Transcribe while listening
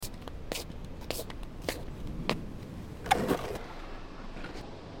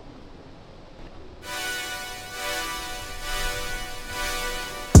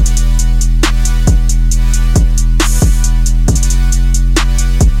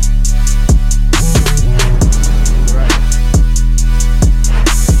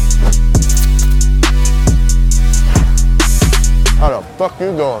fuck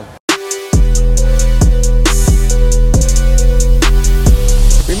you going?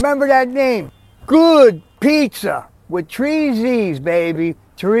 Remember that name. Good Pizza with three Z's, baby.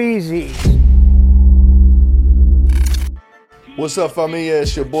 Three Z's. What's up, familia?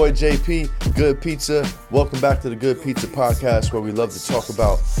 It's your boy JP, Good Pizza. Welcome back to the Good Pizza Podcast, where we love to talk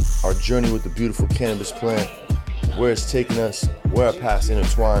about our journey with the beautiful cannabis plant, where it's taking us, where our paths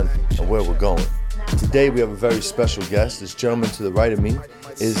intertwine, and where we're going. Today we have a very special guest. This gentleman to the right of me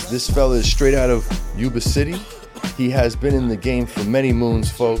this fella is straight out of Yuba City. He has been in the game for many moons,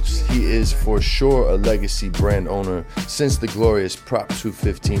 folks. He is for sure a legacy brand owner since the glorious Prop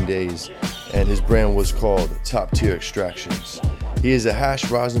 215 days, and his brand was called Top Tier Extractions. He is a hash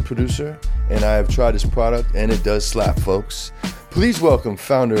rosin producer, and I have tried his product, and it does slap, folks. Please welcome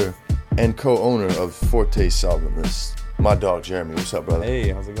founder and co-owner of Forté Solventless, my dog Jeremy. What's up, brother? Hey,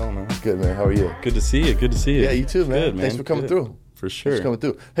 how's it going, man? Good, man. How are you? Good to see you. Good to see you. Yeah, you too, man. Good, man. Thanks for coming through. For sure. Thanks for coming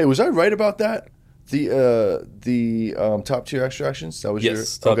through. Hey, was I right about that? The Top Tier Extractions? That was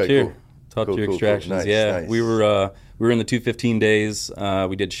yes, your... top tier. Cool. Top tier Cool. extractions. Nice, yeah, nice. we were in the 215 days.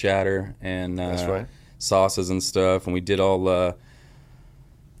 We did shatter and That's right. sauces and stuff, and we did all the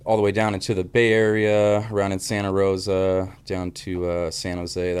way down into the Bay Area, around in Santa Rosa, down to San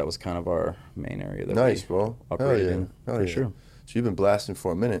Jose. That was kind of our main area that Nice, we bro. operated Hell yeah. in. Hell For yeah. sure. So you've been blasting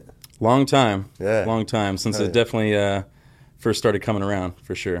for a minute. Long time. Yeah. Long time since Hell it yeah. definitely first started coming around.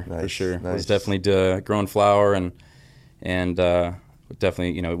 For sure. For Nice, sure. It nice. was definitely growing flower and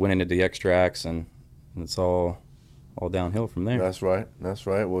definitely went into the extracts and it's all downhill from there. That's right. That's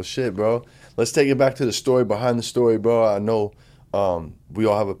right. Well, shit, bro. Let's take it back to the story behind the story, bro. I know we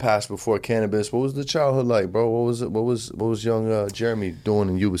all have a past before cannabis. What was the childhood like, bro? What was it? What was young Jeremy doing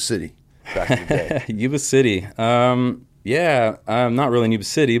in Yuba City back in the day? Yuba City. Yeah, I'm not really in Yuba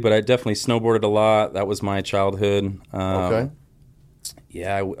City, but I definitely snowboarded a lot. That was my childhood. Okay.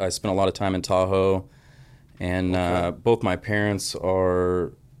 Yeah, I spent a lot of time in Tahoe, and both my parents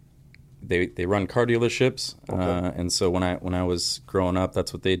they run car dealerships, and so when I was growing up,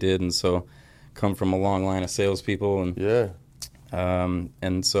 that's what they did, and so come from a long line of salespeople, and Yeah.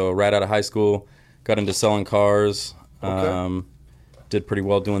 and so right out of high school, got into selling cars. Okay. Did pretty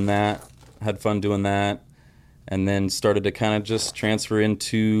well doing that. Had fun doing that. And then started to kind of just transfer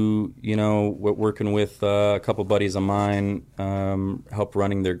into, working with a couple buddies of mine, help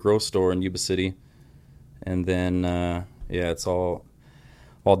running their grow store in Yuba City. And then, it's all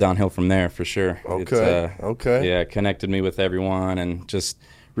downhill from there for sure. Okay. Okay. Yeah, connected me with everyone and just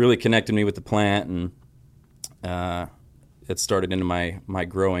really connected me with the plant. And it started into my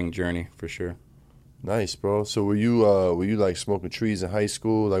growing journey for sure. Nice, bro. So were you like smoking trees in high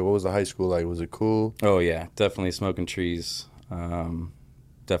school? Like, what was the high school like? Was it cool? Oh yeah, definitely smoking trees.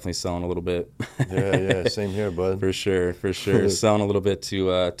 Definitely selling a little bit. Yeah. Same here, bud. For sure. Selling a little bit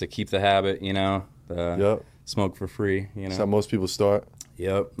to keep the habit, Yep. Smoke for free, That's how most people start.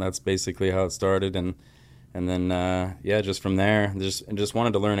 Yep, that's basically how it started, and then just from there, just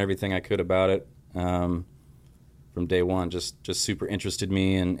wanted to learn everything I could about it. From day one, just super interested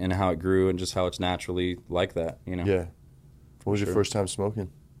me in how it grew and just how it's naturally like that, Yeah. What was your first time smoking?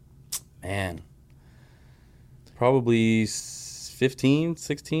 Man, probably 15,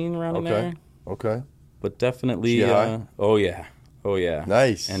 16 around in there. Okay. But definitely, Did you get high? oh yeah.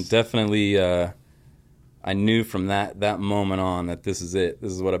 Nice. And definitely, I knew from that moment on that this is it.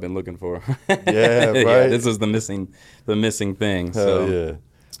 This is what I've been looking for. Yeah, right. Yeah, this is the missing thing. Hell So yeah.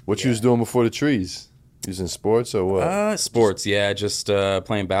 What you was doing before the trees? You was in sports or what? sports, yeah, just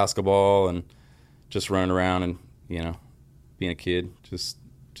playing basketball and just running around and being a kid. Just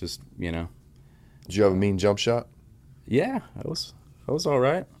Did you have a mean jump shot? Yeah, I was all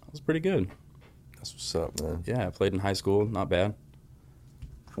right. I was pretty good. That's what's up, man. Yeah, I played in high school. Not bad.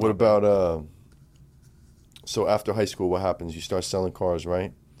 What about so after high school, what happens? You start selling cars,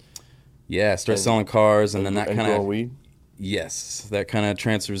 right? Yeah, start selling cars, and then that kind growing of weed. yes, that kind of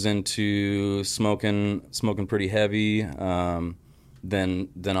transfers into smoking pretty heavy. Then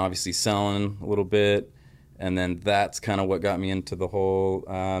obviously selling a little bit, and then that's kind of what got me into the whole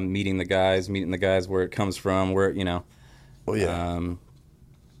meeting the guys where it comes from, where Oh yeah.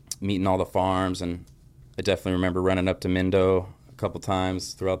 meeting all the farms, and I definitely remember running up to Mindo a couple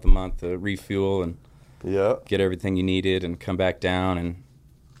times throughout the month to refuel and Yeah. get everything you needed and come back down. And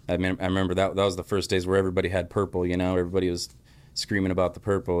I remember that was the first days where everybody had purple, everybody was screaming about the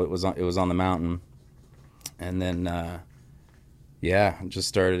purple. It was on the mountain. And then just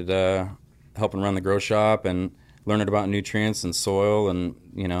started helping run the grow shop and learning about nutrients and soil and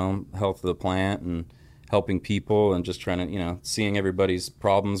health of the plant and helping people and just trying to seeing everybody's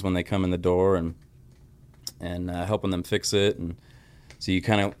problems when they come in the door and helping them fix it. And So you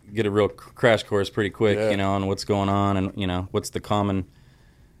kind of get a real crash course pretty quick, Yeah. you know, on what's going on and, you know, what's the common,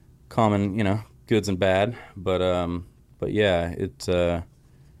 you know, goods and bad. But yeah,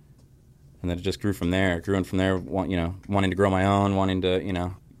 and then it just grew from there. It grew in from there, you know, wanting to grow my own, wanting to, you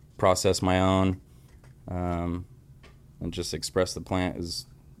know, process my own, and just express the plant as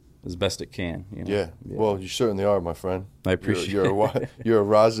best it can. You know? Yeah. Well, you certainly are, my friend. I appreciate you're a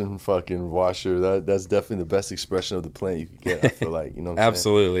rosin fucking washer. That's definitely the best expression of the plant you could get. I feel like, you know what I'm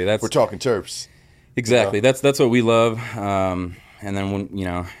Absolutely. saying? We're talking terps. Exactly. You know? That's what we love. And then when, you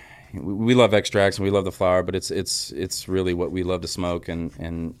know, we love extracts and we love the flower, but it's really what we love to smoke,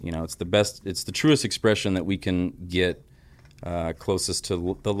 and you know, it's the truest expression that we can get, closest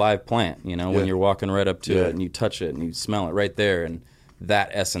to the live plant, you know, when you're walking right up to it and you touch it and you smell it right there, and that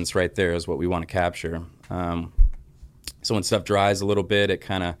essence right there is what we want to capture. So when stuff dries a little bit,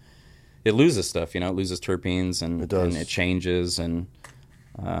 it loses stuff, you know, it loses terpenes and it changes, and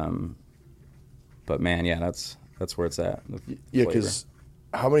but man, yeah, that's where it's at. Yeah, because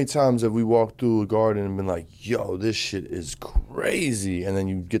how many times have we walked through a garden and been like, yo, this shit is crazy, and then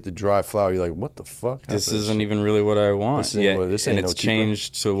you get the dry flower, you're like, what the fuck? This isn't even really what I want. This ain't and no it's cheaper.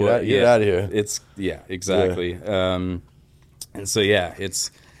 changed to what? Get out of here. Exactly. Yeah. And so yeah,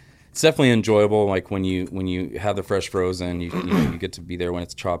 it's definitely enjoyable. Like when you have the fresh frozen, you get to be there when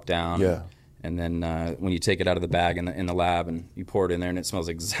it's chopped down. Yeah. And then when you take it out of the bag in the lab and you pour it in there and it smells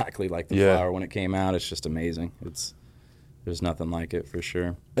exactly like the flower when it came out, it's just amazing. There's nothing like it, for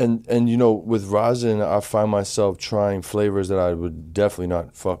sure. And you know, with rosin, I find myself trying flavors that I would definitely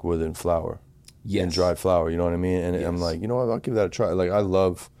not fuck with in flour. Yes. In dried flour, you know what I mean? And I'm like, you know what, I'll give that a try. Like,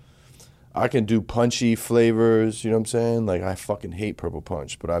 I can do punchy flavors, you know what I'm saying? Like, I fucking hate purple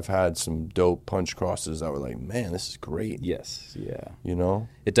punch, but I've had some dope punch crosses that were like, man, this is great. Yes, yeah. You know?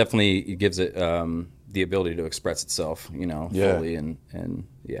 It definitely gives it the ability to express itself, you know, fully. And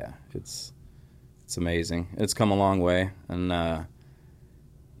yeah, it's amazing. It's come a long way, and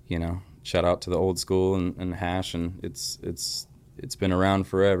you know, shout out to the old school and hash, and it's been around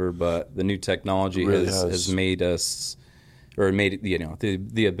forever. But the new technology really has made us, or made it, you know,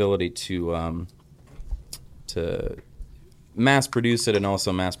 the ability to mass produce it and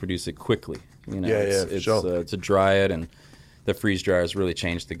also mass produce it quickly. You know, it's sure. To dry it, and the freeze dryer has really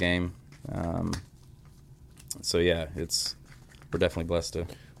changed the game. So yeah, we're definitely blessed to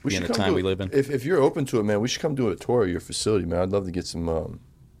be in the time we live in. If you're open to it, man, we should come do a tour of your facility, man. I'd love to get some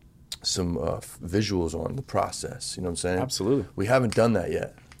visuals on the process. You know what I'm saying? Absolutely. We haven't done that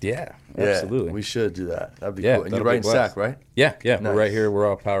yet. Yeah, absolutely. We should do that. That'd be cool. And you're right in Sac, right? Yeah. Nice. We're right here. We're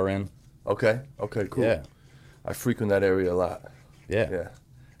all power in. Okay, cool. Yeah. I frequent that area a lot. Yeah.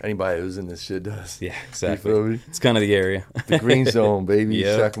 Anybody who's in this shit does. Yeah, exactly. You feel me? It's kind of the area. The green zone, baby.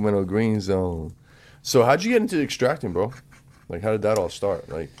 Yep. Sacramento green zone. So how'd you get into extracting, bro? Like, how did that all start?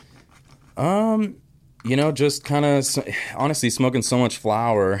 Like, you know, just kind of honestly smoking so much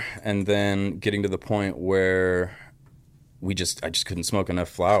flower, and then getting to the point where I just couldn't smoke enough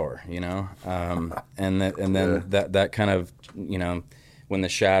flower, you know, and then that kind of, you know, when the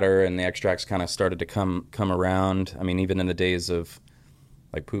shatter and the extracts kind of started to come around. I mean, even in the days of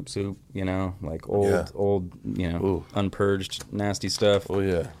like poop soup, you know, like old, you know, unpurged nasty stuff. oh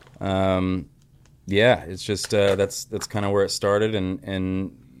yeah. Yeah, it's just that's kind of where it started,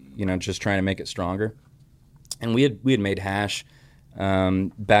 and you know, just trying to make it stronger. And we had made hash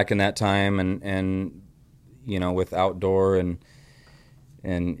back in that time, and you know, with outdoor, and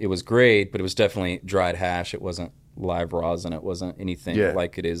it was great, but it was definitely dried hash. It wasn't live rosin. It wasn't anything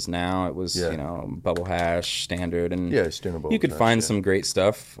like it is now. It was you know, bubble hash, standard, and standard bubble you could hash, find some great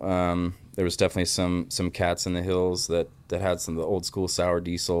stuff. There was definitely some cats in the hills that had some of the old school sour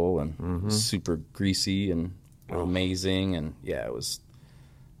diesel, and super greasy and amazing, and yeah, it was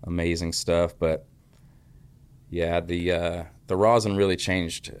amazing stuff. But yeah, the rosin really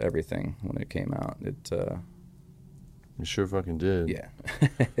changed everything when it came out. It sure fucking did. Yeah.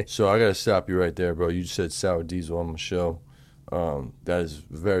 So I gotta stop you right there, bro. You said sour diesel on my show. That is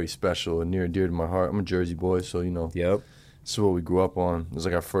very special and near and dear to my heart. I'm a Jersey boy, so you know. Yep. This is what we grew up on. It was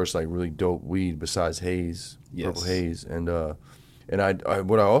like our first like really dope weed besides haze, purple haze, and I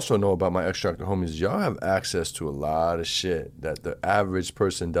what I also know about my extractor homies is y'all have access to a lot of shit that the average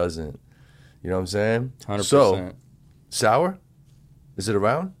person doesn't. You know what I'm saying? 100%. So, sour? Is it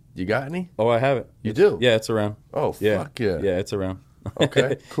around? You got any? Oh, I have it. You do? Yeah, it's around. Oh, fuck yeah. Yeah, it's around.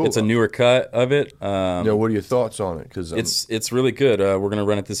 Okay, cool. It's a newer cut of it. Yeah, what are your thoughts on it? Because it's really good. We're gonna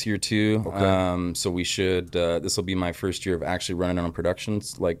run it this year too. Okay. So we should. This will be my first year of actually running it on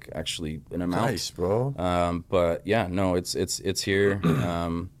productions, like actually an amount. Nice, bro. But yeah, no, it's here.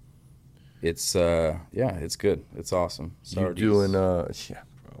 it's it's good. It's awesome. You doing bro, for sure.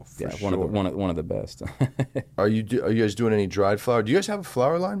 one of the best. Are you guys doing any dried flower? Do you guys have a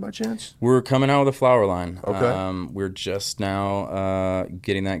flower line by chance? We're coming out with a flower line. Okay. We're just now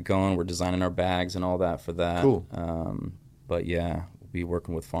getting that going. We're designing our bags and all that for that. Cool. But yeah, we'll be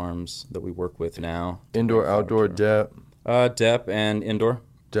working with farms that we work with now. Indoor, outdoor, dep? Dep and indoor.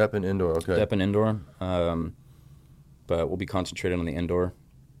 Dep and indoor, okay. Dep and indoor. But we'll be concentrating on the indoor.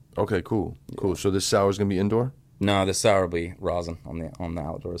 Okay, cool. Cool. So this sour's going to be indoor? No, the sour will be rosin on the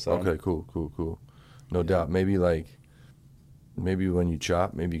outdoor side. Okay, cool. No doubt. Maybe when you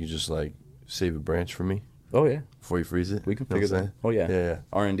chop, maybe you could just like save a branch for me. Oh yeah. Before you freeze it. We can figure that. Oh yeah. Yeah.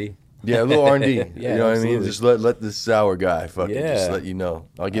 R&D. Yeah, a little R&D. Yeah, you know what I mean? Just let this sour guy fucking just Yeah. let you know.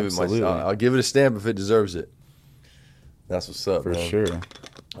 I'll give Absolutely. I'll give it a stamp if it deserves it. That's what's up, For man. sure.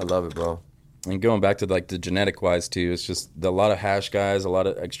 I love it, bro. And going back to like the genetic wise too, it's just a lot of hash guys, a lot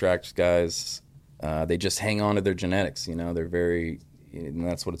of extract guys. They just hang on to their genetics. You know, they're very, and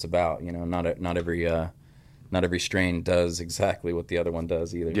that's what it's about. You know, not every strain does exactly what the other one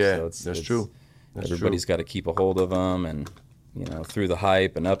does either. Yeah, so that's true. Everybody's got to keep a hold of them, and you know, through the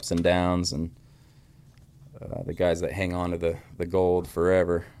hype and ups and downs, and the guys that hang on to the gold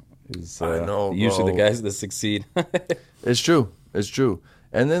forever is I know, usually bro. the guys that succeed. It's true.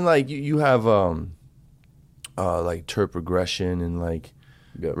 And then like you have like terp regression and like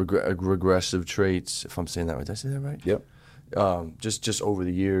Yep. regressive traits. If I'm saying that right, did I say that right? Yep. Just over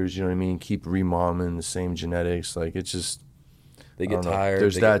the years, you know what I mean. Keep remodeling the same genetics. Like it's just They I get don't know. tired.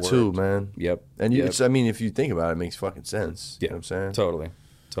 There's they that get too, worked. man. Yep. And Yep. it's, I mean, if you think about it, it makes fucking sense. Yeah. You know what I'm saying? Totally.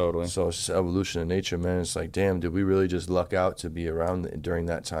 So it's just evolution of nature, man. It's like, damn, did we really just luck out to be around during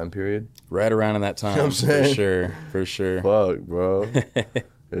that time period? Right around in that time, know what I'm saying? for sure. Fuck, bro.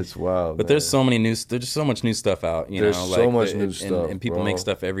 It's wild. But man. there's just so much new stuff out. There's know, so like much new stuff, and people bro. make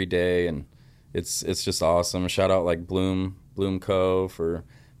stuff every day, and it's just awesome. Shout out like Bloom Co. for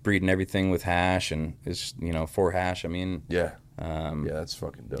breeding everything with hash, and it's for hash. I mean, yeah, that's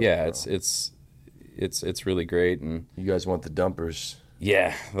fucking dope. yeah, bro. it's really great, and You guys want the dumpers?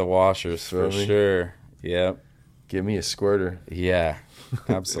 yeah, the washers Feel for me? sure. Yep. Give me a squirter. Yeah,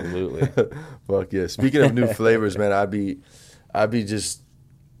 absolutely. Fuck yeah. Speaking of new flavors, man, I'd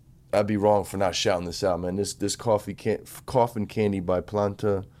be wrong for not shouting this out, man. This coffin candy by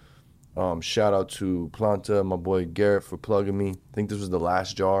Planta. Shout out to Planta, my boy Garrett for plugging me. I think this was the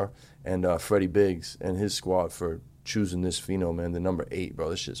last jar, and Freddie Biggs and his squad for choosing this pheno, man. The number 8, bro.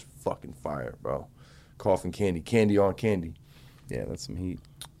 This shit's fucking fire, bro. Coffin candy on candy. Yeah, that's some heat.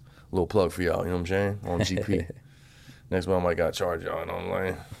 Little plug for y'all, you know what I'm saying? On GP. Next one I might got charge y'all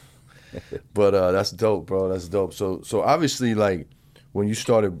online. But that's dope, bro. That's dope. So obviously, like when you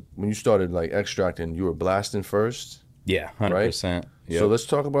started like extracting, you were blasting first. Yeah, 100%. Yep. So let's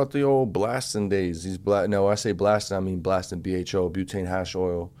talk about the old blasting days. Now I say blasting, I mean blasting BHO, butane hash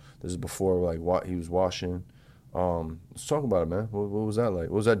oil. This is before like what he was washing. Let's talk about it, man. What was that like?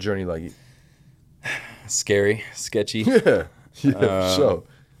 What was that journey like? Scary, sketchy. Yeah, for sure.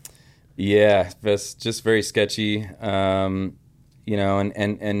 Yeah, it's just very sketchy. And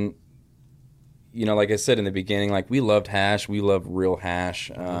like I said in the beginning, like we loved hash, we loved real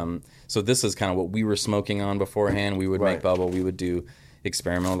hash. So this is kind of what we were smoking on beforehand. We would Right. make bubble, we would do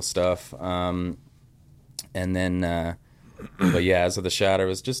experimental stuff, and then, but yeah, as of the shatter, it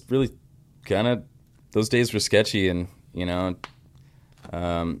was just really kind of those days were sketchy, and it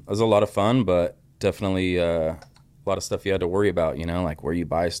was a lot of fun, but definitely a lot of stuff you had to worry about. Like where you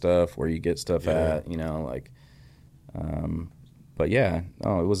buy stuff, where you get stuff at. But yeah,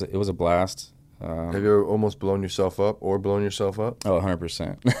 it was a blast. Have you ever almost blown yourself up or blown yourself up? Oh,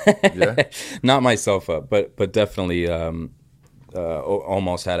 100%. Yeah? Not myself up, but definitely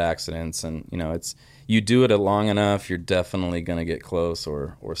almost had accidents. And, it's you do it long enough, you're definitely going to get close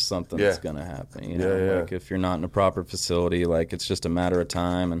or something's Yeah. going to happen. Yeah. Like if you're not in a proper facility, like it's just a matter of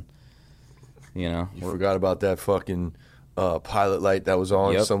time. And, You forgot about that fucking pilot light that was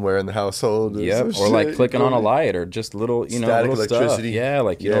on Yep. somewhere in the household. Yep, or like clicking on a light, or just little, Static little electricity. stuff. Yeah,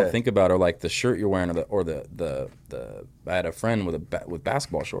 like you Yeah. don't think about, or like the shirt you're wearing, or the. I had a friend with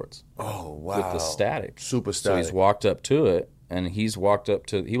basketball shorts Oh, wow. with the static. Super So static. he's walked up to it, and he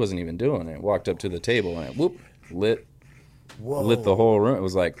wasn't even doing it. Walked up to the table, and it lit the whole room. It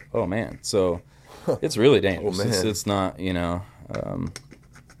was like, oh man. So it's really dangerous. Oh, man. It's not,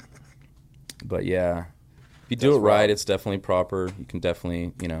 but yeah. If you do it right, it's definitely proper. You can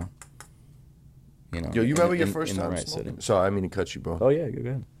definitely, Yo, you remember your first in the time right smoking? setting. Sorry, I didn't mean to cut you, bro. Oh yeah, go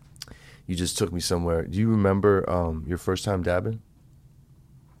ahead. You just took me somewhere. Do you remember your first time dabbing?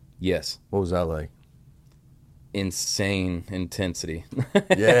 Yes. What was that like? insane intensity.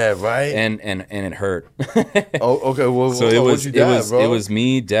 Yeah, right. And it hurt. Oh, okay. Well, so what'd you dab, bro? it was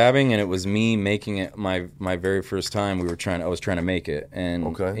me dabbing, and it was me making it my very first time. I was trying to make it,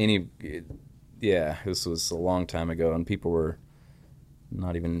 and this was a long time ago, and people were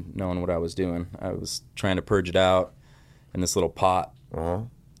not even knowing what I was doing. I was trying to purge it out in this little pot,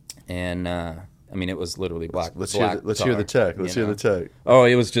 and I mean, it was literally black. Let's hear the tech. Let's hear the tech. Oh,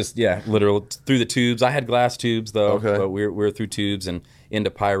 it was just literal through the tubes. I had glass tubes though, but we were through tubes and into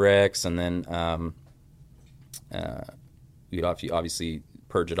Pyrex, and then you'd obviously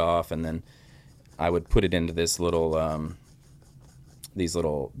purge it off, and then I would put it into this little these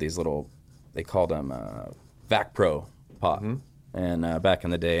little they called them Vac Pro pot, and back in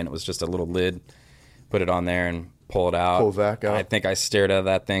the day, and it was just a little lid. Put it on there and pull it out. Pull Vac out. I think I stared at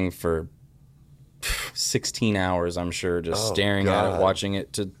that thing for 16 hours, I'm sure, just staring at it, watching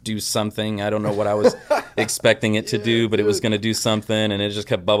it to do something. I don't know what I was expecting it to do, but it was going to do something, and it just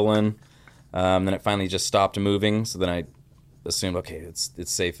kept bubbling. Then it finally just stopped moving, so then I assumed, okay, it's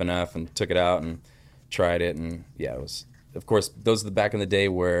safe enough, and took it out and tried it, and it was, of course, those are the back in the day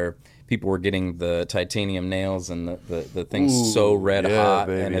where people were getting the titanium nails and the thing's so red hot,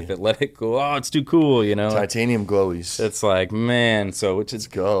 baby. And if it let it go, it's too cool, Titanium glowies. It's like, man, so which is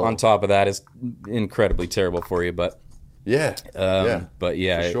on top of that is incredibly terrible for you, but but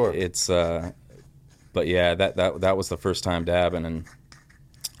yeah, for sure. It's but yeah, that was the first time dabbing, and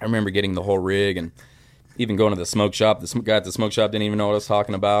I remember getting the whole rig and even going to the smoke shop. The guy at the smoke shop didn't even know what I was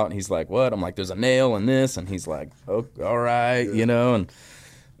talking about, and he's like, "What?" I'm like, "There's a nail in this," and he's like, "Oh, all right," and.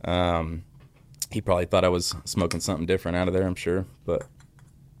 He probably thought I was smoking something different out of there, I'm sure, but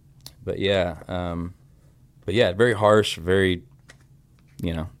yeah, very harsh, very,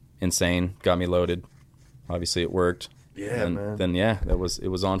 insane. Got me loaded. Obviously, it worked. Yeah, and man. Then it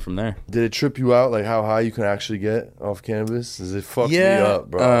was on from there. Did it trip you out, like how high you can actually get off cannabis? Does it fuck me up,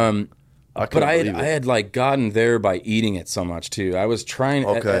 bro? I had like gotten there by eating it so much too. I was trying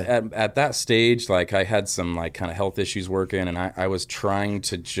at that stage, like I had some like kind of health issues working, and I was trying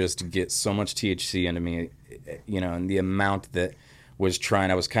to just get so much THC into me, and the amount that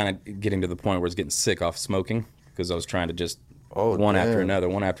I was kind of getting to the point where I was getting sick off smoking because I was trying to just one after another,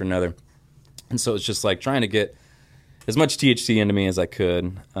 and so it's just like trying to get as much THC into me as I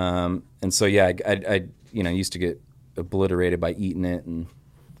could, and so I used to get obliterated by eating it and.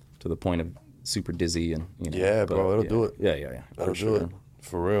 To the point of super dizzy and bro, it'll do it. Yeah. That'll do it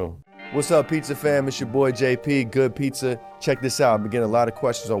for real. What's up, pizza fam? It's your boy JP, Good Pizza. Check this out. I've been getting a lot of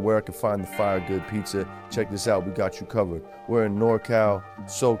questions on where I can find the fire good pizza. Check this out. We got you covered. We're in NorCal,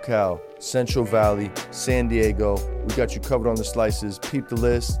 SoCal, Central Valley, San Diego. We got you covered on the slices. Peep the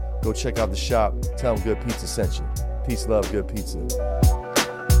list. Go check out the shop. Tell them Good Pizza sent you. Peace, love, Good Pizza.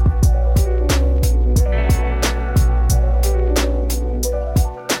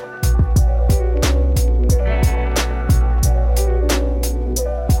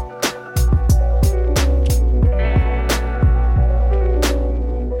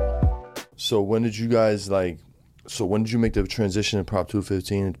 So when did you guys when did you make the transition to Prop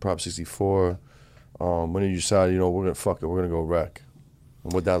 215 to Prop 64? When did you decide, we're gonna go rec?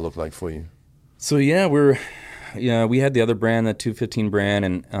 And what'd that look like for you? So we had the other brand, the 215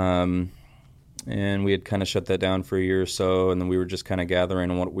 brand, and we had kind of shut that down for a year or so, and then we were just kind of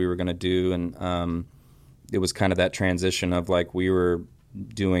gathering on what we were gonna do, and it was kind of that transition of like we were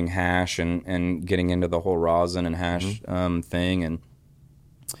doing hash and getting into the whole rosin and hash thing, and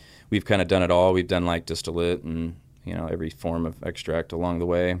we've kind of done it all. We've done like distillate and every form of extract along the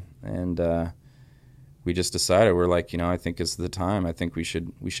way, and we just decided we're like, I think it's the time. I think we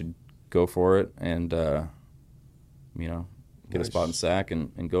should go for it and get a spot in sack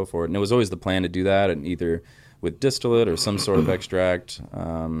and go for it. And it was always the plan to do that, and either with distillate or some sort of extract.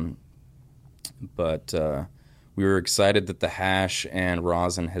 But we were excited that the hash and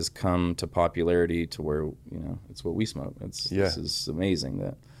rosin has come to popularity to where it's what we smoke. This is amazing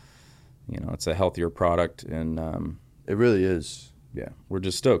that. It's a healthier product, and it really is. Yeah, we're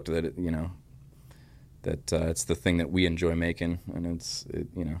just stoked that it's the thing that we enjoy making, and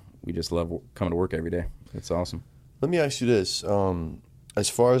we just love coming to work every day. It's awesome. Let me ask you this: as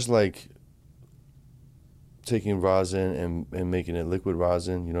far as like taking rosin and making it liquid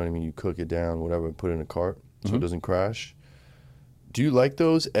rosin, you know what I mean? You cook it down, whatever, and put it in a cart so it doesn't crash. Do you like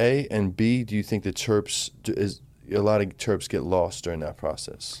those? A, and B, do you think the terps a lot of terps get lost during that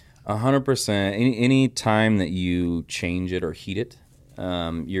process? 100%. Any time that you change it or heat it,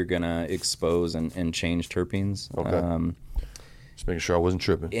 you're gonna expose and change terpenes. Okay. Just making sure I wasn't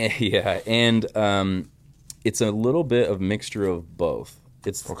tripping. Yeah, and it's a little bit of mixture of both.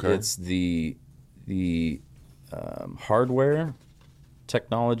 It's the hardware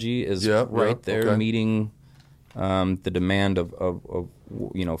technology is right there meeting the demand of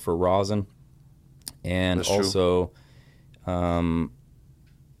for rosin, and That's also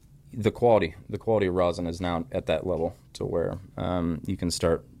the quality of rosin is now at that level to where you can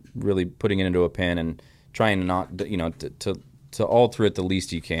start really putting it into a pen and trying not to alter it the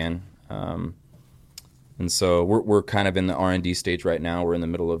least you can. And so we're kind of in the R&D stage right now. We're in the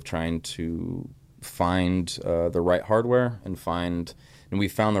middle of trying to find the right hardware and we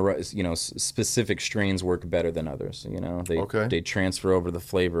found the right, specific strains work better than others. They transfer over the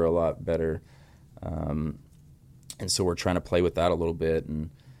flavor a lot better. And so we're trying to play with that a little bit, and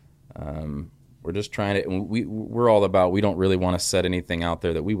we're just trying to. And we're all about. We don't really want to set anything out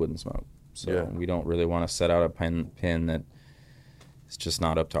there that we wouldn't smoke. So we don't really want to set out a pen that is just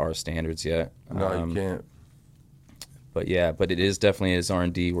not up to our standards yet. No, you can't. But it is definitely is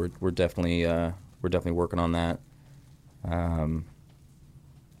R&D. We're definitely working on that.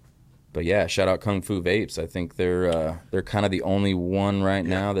 But yeah, shout out Kung Fu Vapes. I think they're kind of the only one right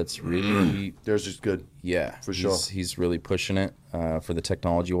now that's really theirs is good. Yeah, for sure. He's really pushing it for the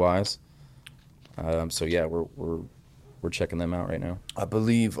technology wise. So yeah, we're checking them out right now. I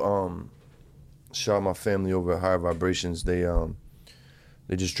believe shout out my family over at Higher Vibrations. They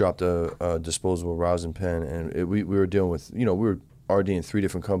just dropped a disposable rosin pen, and we were dealing with we were RDing 3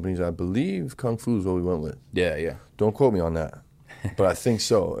 different companies. I believe Kung Fu is what we went with. Yeah. Don't quote me on that. But I think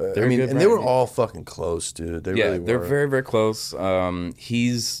so. They were all fucking close, dude. They really were. They're very, very close. I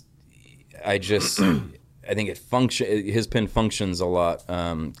think his pen functions a lot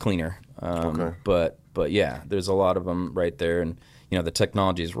cleaner. But yeah, there's a lot of them right there, and the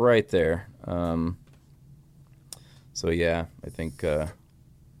technology is right there. So yeah, I think that'd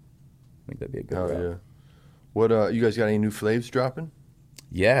be a good route. Yeah. What you guys got any new flavs dropping?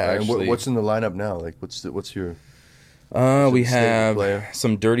 Yeah, actually. What's in the lineup now? Like, what's your? We have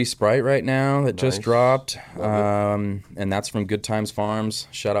some Dirty Sprite right now that just dropped, and that's from Good Times Farms.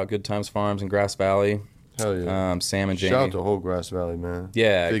 Shout out Good Times Farms in Grass Valley. Hell yeah. Sam and Jamie. Shout out to whole Grass Valley, man.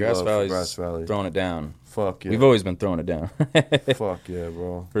 Yeah, Big Grass Valley. Throwing it down. Fuck yeah. We've always been throwing it down. Fuck yeah,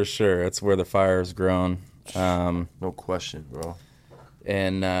 bro. For sure. That's where the fire has grown. No question, bro.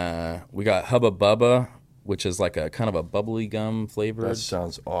 And we got Hubba Bubba, which is like a kind of a bubbly gum flavor. That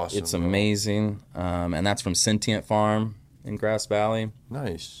sounds awesome. It's amazing. And that's from Sentient Farm in Grass Valley.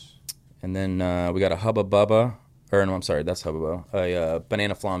 Nice. And then we got a Hubba Bubba. Or no, I'm sorry, that's Hubba Bubba. A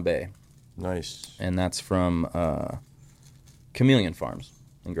Banana Flambe. Nice. And that's from Chameleon Farms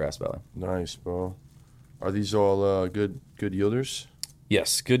in Grass Valley. Nice, bro. Are these all good yielders?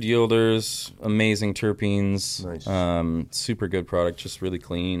 Yes, good yielders, amazing terpenes. Nice. Super good product, just really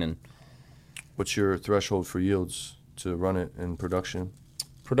clean. And what's your threshold for yields to run it in production?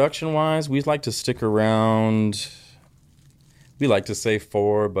 Production-wise, we'd like to stick around. We like to say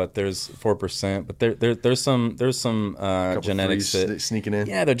 4, but there's 4%. But there's some genetics that sneaking in.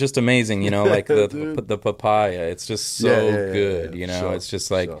 Yeah, they're just amazing. Like the papaya. It's just so good. Sure, it's just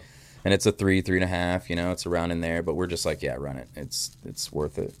like, and it's a 3.5. It's around in there. But we're just like, yeah, run it. It's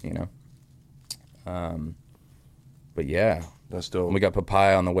worth it. But yeah, that's dope. And we got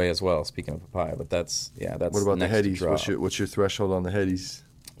papaya on the way as well. Speaking of papaya, but that's. What about the headies? What's your threshold on the headies?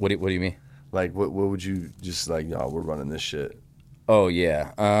 What do you mean? Like, what would you just like? No, we're running this shit. Oh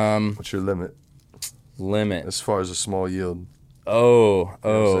yeah. What's your limit? As far as a small yield. Oh.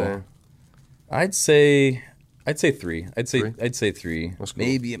 I'd say 3. I'd say 3. That's cool.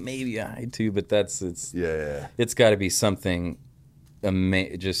 Maybe a high 2, but it's. Yeah. It's got to be something, and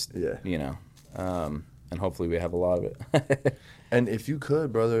hopefully we have a lot of it. And if you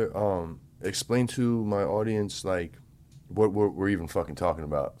could, brother, explain to my audience like what we're even fucking talking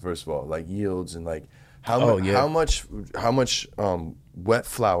about. First of all, like yields and like how much wet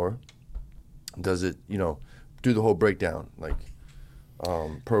flour does it do the whole breakdown like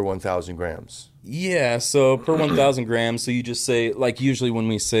per 1,000 grams. Yeah, so per 1,000 grams, so you just say, like usually when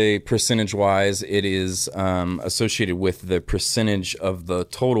we say percentage-wise, it is associated with the percentage of the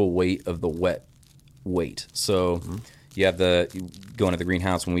total weight of the wet weight. So you go into the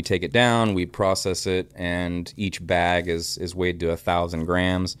greenhouse. When we take it down, we process it, and each bag is weighed to 1,000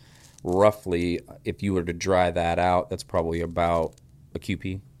 grams. Roughly, if you were to dry that out, that's probably about a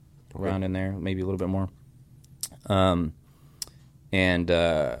QP around in there, maybe a little bit more.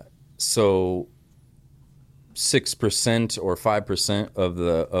 So 6% or 5% of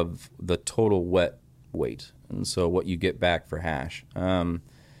the total wet weight, and so what you get back for hash.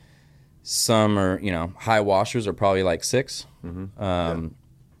 Some are, high washers are probably like 6,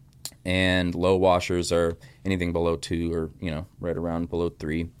 and low washers are anything below 2 or right around below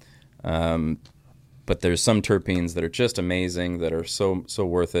 3. But there's some terpenes that are just amazing, that are so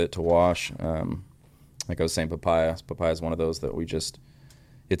worth it to wash. Like I was saying, papaya. Papaya is one of those that we just,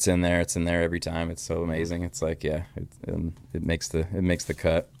 it's in there every time. It's so amazing. It's like, yeah, it makes the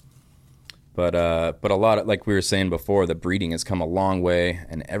cut. But a lot of, like we were saying before, the breeding has come a long way,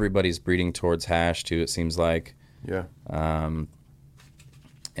 and everybody's breeding towards hash too, it seems like. Yeah.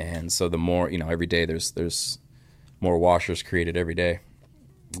 And so the more, every day there's more washers created every day.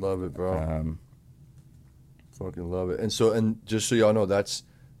 Love it, bro. Fucking love it. And just so y'all know, that's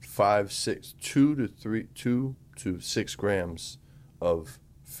 2 to 6 grams of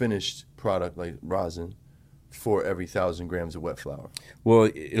finished product like rosin for every 1,000 grams of wet flour.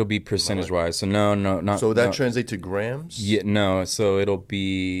 Well, it'll be percentage wise. So no, not. So that translate to grams? Yeah, no. So it'll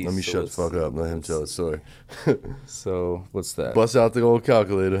be. Let me shut the fuck up. Let him tell the story. So what's that? Bust out the old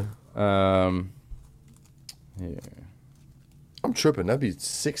calculator. Here. I'm tripping. That'd be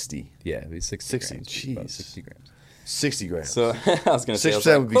 60. Yeah, it'd be 60 grams. Jeez. About 60 grams. 60 grams. So I was going to say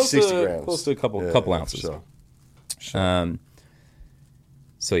 6% would be 60 grams. Close to a couple ounces. Sure.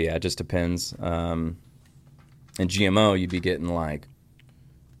 So yeah, it just depends. And GMO, you'd be getting like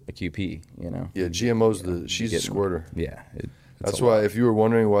a QP, Yeah, GMO's she's a squirter. Yeah. That's why, if you were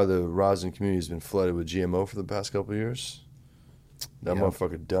wondering why the rosin community has been flooded with GMO for the past couple of years, that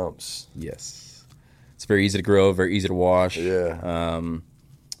motherfucker dumps. Yes. It's very easy to grow, very easy to wash. Yeah.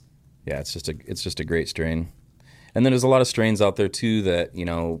 Yeah, it's just a great strain. And then there's a lot of strains out there too that,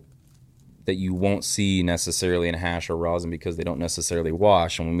 that you won't see necessarily in hash or rosin because they don't necessarily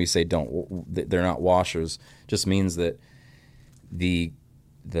wash. And when we say they're not washers, just means that the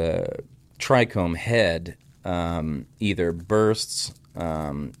trichome head either bursts,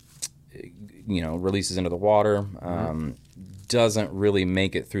 releases into the water, doesn't really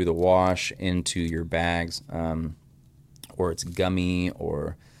make it through the wash into your bags, or it's gummy,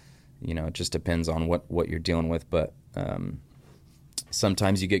 or it just depends on what you're dealing with. But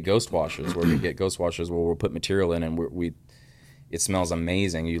sometimes you get ghost washers where we'll put material in and it smells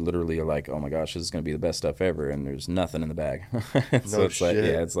amazing. You literally are like, oh my gosh, this is going to be the best stuff ever, and there's nothing in the bag. So it's shit.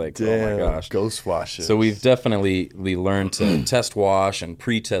 it's like, damn, oh my gosh, ghost washers. So we've definitely learned to test wash and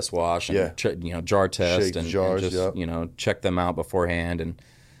pre-test wash and jar test. Shake and jars, just check them out beforehand. And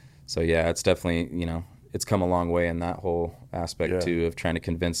so yeah, it's definitely it's come a long way in that whole aspect too, of trying to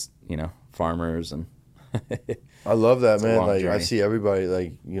convince farmers. And I love that, man. Like journey. I see everybody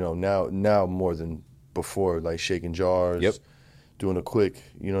like now more than before, like shaking jars. Yep. Doing a quick,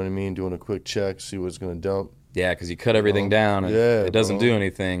 doing a quick check, see what's going to dump. Yeah, because you cut everything down and it doesn't do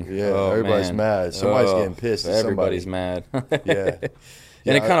anything. Yeah, oh, everybody's mad. Somebody's getting pissed. Everybody's mad. Yeah.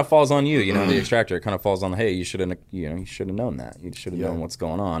 And it kind of falls on you, the extractor. It kind of falls on, hey, you should have known that. You should have known what's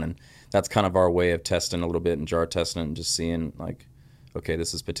going on. And that's kind of our way of testing a little bit and jar testing and just seeing, like, okay,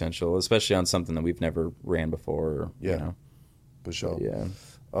 this is potential, especially on something that we've never ran before. Or, For sure. Yeah.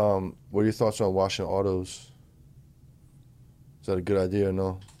 What are your thoughts on washing autos? Is that a good idea or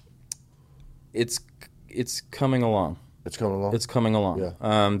no? It's coming along. It's coming along? It's coming along.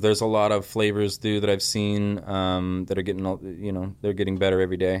 Yeah. There's a lot of flavors, that I've seen that are getting, they're getting better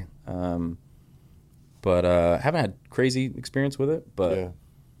every day. But haven't had crazy experience with it, but,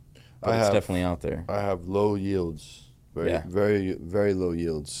 it's definitely out there. I have low yields. Very, very low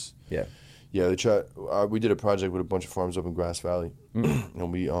yields. Yeah. Yeah, we did a project with a bunch of farms up in Grass Valley,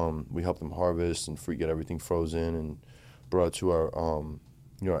 and we helped them harvest and get everything frozen and brought it to our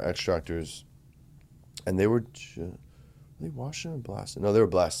our extractors, and they were they washing or blasting? No, they were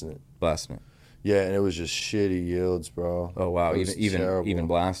blasting it. Blasting it. Yeah, and it was just shitty yields, bro. Oh wow, even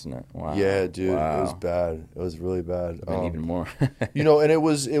blasting it. Wow. Yeah, dude, wow. It was bad. It was really bad. Even more. And it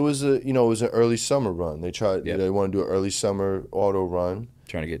was an early summer run. They tried. They want to do an early summer auto run.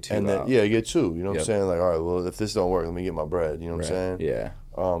 Trying to get two. And then get two. You know what I'm saying? Like, all right, well, if this don't work, let me get my bread. You know what I'm saying? Yeah.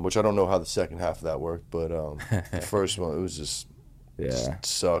 Which I don't know how the second half of that worked, but the first one, it was just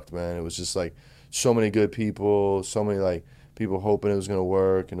sucked, man. It was just like so many good people, so many like people hoping it was gonna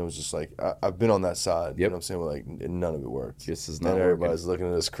work, and it was just like I've been on that side. You know what I'm saying? Where, like none of it worked. This is not. And everybody's looking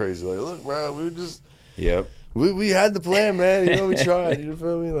at us crazy, like, look, bro, we were just. Yep. We had the plan, man. We tried. You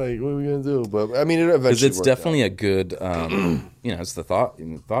feel me? Like, what are we gonna do? But I mean, it eventually. Because it's definitely a good, it's the thought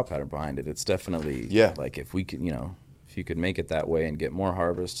pattern behind it. It's definitely, like if we could, if you could make it that way and get more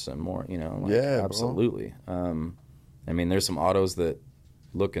harvests and more, absolutely. I mean, there's some autos that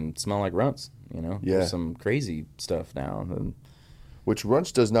look and smell like runts. There's some crazy stuff now. Which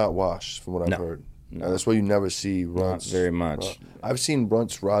runts does not wash, from what I've heard. No. That's why you never see runts. Not very much. I've seen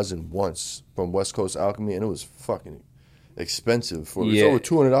runts rosin once from West Coast Alchemy, and it was fucking expensive for Yeah. it's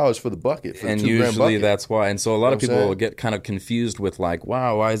over $200 for the bucket for the And 2 gram usually bucket. that's why. And so a lot of You know what I'm people saying? get kind of confused with like,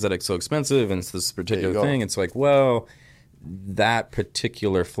 wow, why is that so expensive? And it's this particular go. thing. It's like, well, that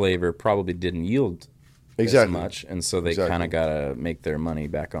particular flavor probably didn't yield Exactly. as much, and so they Exactly. kind of gotta make their money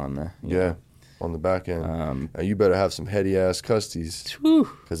back on the on the back end. And you better have some heady ass custies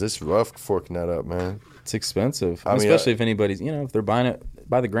because it's rough forking that up, man. It's expensive, I mean, especially if anybody's if they're buying it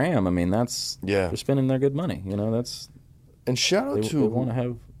by the gram. I mean, they're spending their good money. That's And shout out they want to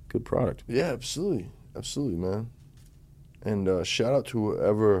have good product. Yeah, absolutely, man. And shout out to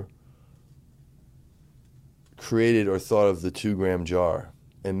whoever created or thought of the 2 gram jar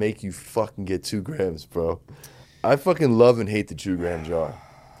and make you fucking get 2 grams, bro. I fucking love and hate the 2 gram jar.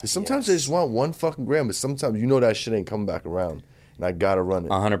 'Cause sometimes I just want 1 fucking gram, but sometimes that shit ain't coming back around, and I gotta run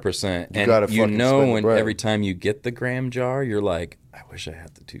it. 100%. You gotta And you fucking know spend the when bread. every time you get the gram jar, you're like, I wish I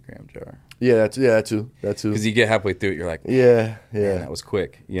had the 2 gram jar. That too. Because you get halfway through it, you're like, Yeah. man, that was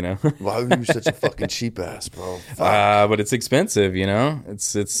quick, Why are you such a fucking cheap ass, bro? Fuck. But it's expensive,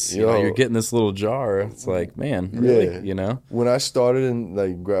 It's you're getting this little jar. It's like, man, really, When I started in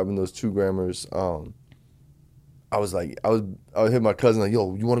like grabbing those 2 grammers, I was like, I would hit my cousin like,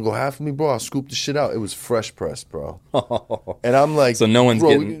 yo, you want to go half of me, bro? I'll scoop the shit out. It was fresh pressed, bro. And I'm like, So no one's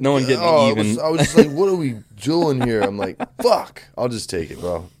bro, getting even. I was just like, what are we doing here? I'm like, fuck. I'll just take it,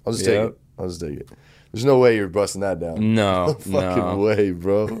 bro. I'll just take it. There's no way you're busting that down. No, Fucking way,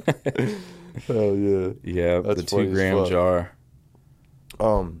 bro. Hell yeah. Yeah, That's the funny 2 as gram fuck. jar.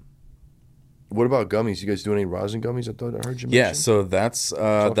 What about gummies? You guys do any rosin gummies? I thought I heard you mention. Yeah, so that's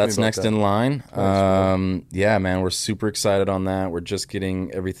about next that. in line. man. Yeah, man, we're super excited on that. We're just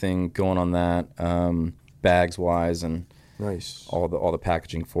getting everything going on that, bags wise, and Nice. all the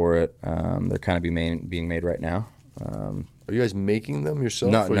packaging for it. They're kind of being made right now. Are you guys making them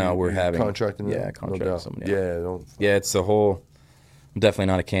yourself? No, or we're you're having contracting them. Yeah, contracting no doubt. someone. Yeah, don't Yeah, it's a whole. I'm definitely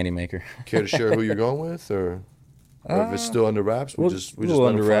not a candy maker. care to share who you're going with, or if it's still under wraps. We just a little let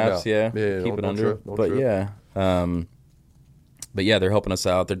under them find wraps. out. Yeah, yeah. keep it Don't under. trip, don't But trip. yeah, they're helping us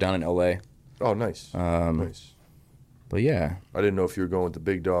out. They're down in LA. Oh, nice. Nice. But yeah, I didn't know if you were going with the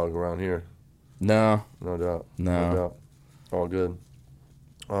big dog around here. no, No doubt. No. doubt. All good.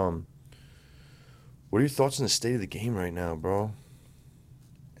 What are your thoughts on the state of the game right now, bro?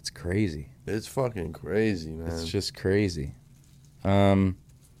 it's crazy. It's fucking crazy, man. It's just crazy.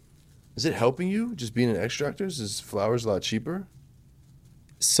 Is it helping you just being an extractors? Is flowers a lot cheaper?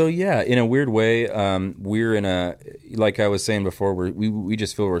 So yeah, in a weird way, we're in a, like I was saying before, we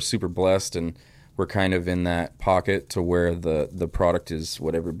just feel we're super blessed, and we're kind of in that pocket to where the product is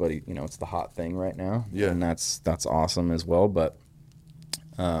what everybody, it's the hot thing right now. Yeah. And that's awesome as well. But,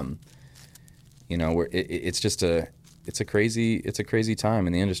 it's a crazy time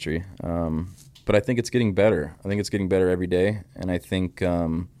in the industry. But I think it's getting better. I think it's getting better every day. And I think,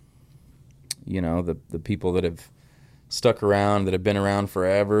 the people that have stuck around, that have been around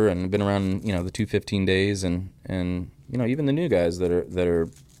forever and been around, the 215 days and even the new guys that are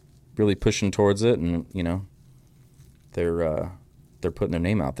really pushing towards it, and, they're putting their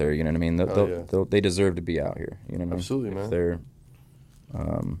name out there, you know what I mean? They deserve to be out here, you know what I mean? Absolutely, man. If they're,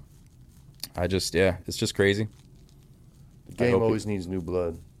 it's just crazy. The game always needs new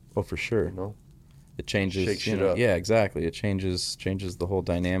blood, Oh, for sure. you know? It changes. Shake shit up. Yeah, exactly. It changes the whole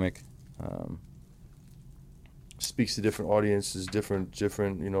dynamic. Speaks to different audiences, different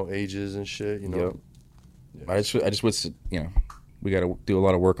ages and shit, Yep. Yeah. I just wish we got to do a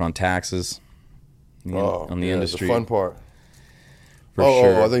lot of work on taxes. On the industry. The fun part. For Oh,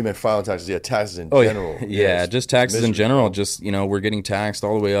 sure. I thought you meant filing taxes. Yeah, taxes in Oh, general. yeah, just taxes in miserable. general. Just, we're getting taxed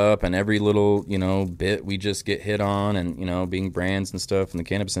all the way up, and every little, bit we just get hit on, and, being brands and stuff in the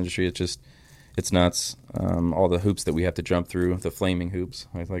cannabis industry, it's nuts. All the hoops that we have to jump through, the flaming hoops,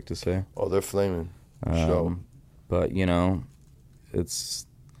 I like to say. Oh, they're flaming. So, But, it's,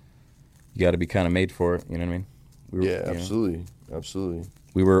 you got to be kind of made for it, you know what I mean? absolutely. Absolutely.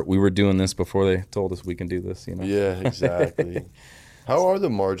 We were doing this before they told us we can do this, Yeah, exactly. How are the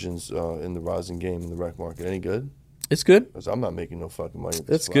margins in the rosin game in the rec market? Any good? It's good. Because I'm not making no fucking money. with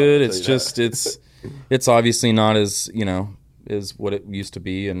this It's flower, good. I'll It's tell you just that. it's obviously not as as what it used to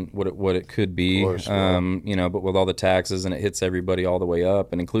be and what it could be. Of course, yeah. But with all the taxes, and it hits everybody all the way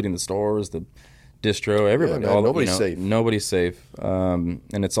up, and including the stores, the distro, everybody. man, all nobody's safe. Nobody's safe. And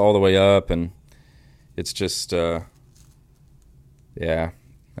it's all the way up, and it's just yeah.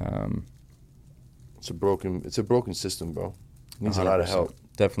 It's a broken system, bro. Needs a lot of 100%. help.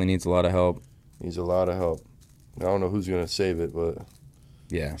 Definitely needs a lot of help. Needs a lot of help. I don't know who's gonna save it, but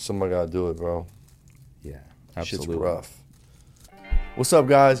Yeah. somebody gotta do it, bro. Yeah. Shit's Absolutely. rough. What's up,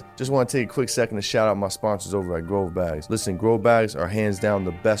 guys? Just want to take a quick second to shout out my sponsors over at Grove Bags. Listen, Grove Bags are hands down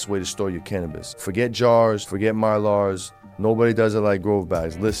the best way to store your cannabis. Forget jars, forget Mylars. Nobody does it like Grove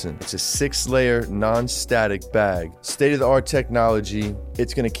Bags. Listen, it's a 6-layer, non-static bag. State-of-the-art technology.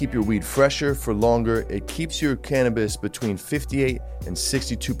 It's going to keep your weed fresher for longer. It keeps your cannabis between 58 and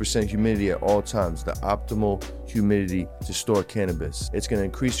 62% humidity at all times, the optimal humidity to store cannabis. It's going to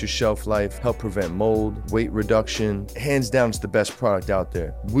increase your shelf life, help prevent mold, weight reduction. Hands down, it's the best product out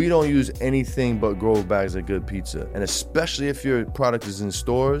there. We don't use anything but Grove Bags at Good Pizza. And especially if your product is in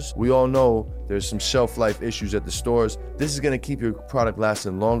stores, we all know there's some shelf life issues at the stores. This is going to keep your product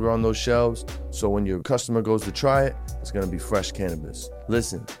lasting longer on those shelves. So when your customer goes to try it, it's going to be fresh cannabis.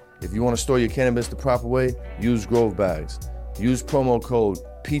 Listen, if you want to store your cannabis the proper way, use Grove Bags. Use promo code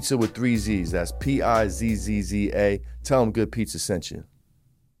PIZZA with 3 Z's. That's PIZZZA. Tell them Good Pizza sent you.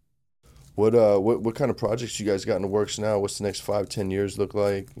 What kind of projects you guys got in the works now? What's the next 5-10 years look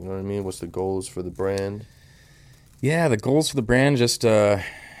like? You know what I mean? What's the goals for the brand? Yeah, the goals for the brand just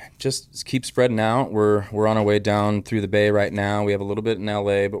keep spreading out. We're on our way down through the Bay right now. We have a little bit in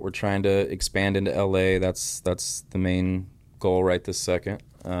LA, but we're trying to expand into LA. That's the main goal right this second.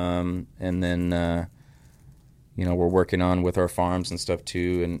 And then we're working on with our farms and stuff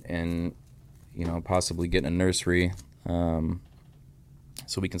too, and possibly getting a nursery,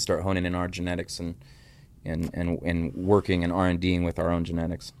 so we can start honing in our genetics and working and R&Ding with our own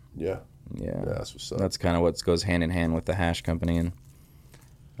genetics. Yeah, that's what's up. That's kind of what goes hand in hand with the hash company. And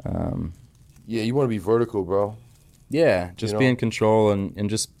you want to be vertical, bro. Yeah, just be in control and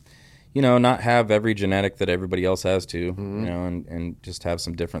just not have every genetic that everybody else has to, and just have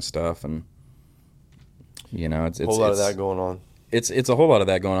some different stuff. And it's a whole lot of that going on. It's a whole lot of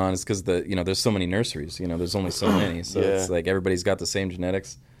that going on. It's because there's so many nurseries. There's only so many, so it's like everybody's got the same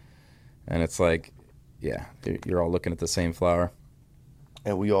genetics, and it's like, you're all looking at the same flower.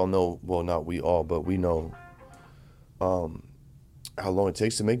 And we all know, well, not we all, but we know how long it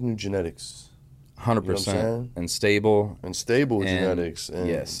takes to make new genetics. 100%, and stable genetics. And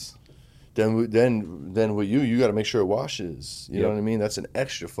yes. Then with you got to make sure it washes. You know what I mean? That's an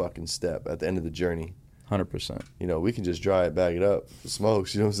extra fucking step at the end of the journey. 100%. We can just dry it, bag it up,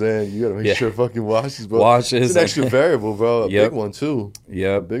 smokes. You know what I'm saying? You got to make sure it fucking washes, bro. Washes. It's an extra variable, bro. A big one too.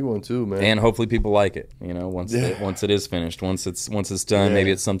 Yeah, a big one too, man. And hopefully people like it. Once it is finished, once it's done,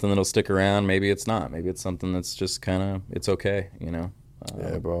 maybe it's something that'll stick around. Maybe it's not. Maybe it's something that's just kind of it's okay. Yeah,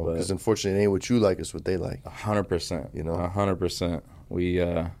 bro. Because unfortunately, it ain't what you like; it's what they like. 100%. 100%.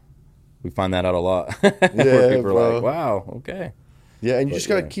 We find that out a lot. Yeah, where people bro. are like, "Wow, okay." Yeah, and you just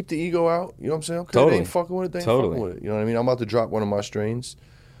gotta keep the ego out. You know what I'm saying? Okay, totally. They ain't fucking with it. They ain't fucking with it. You know what I mean? I'm about to drop one of my strains,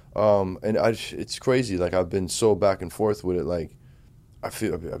 and it's crazy. Like I've been so back and forth with it. Like I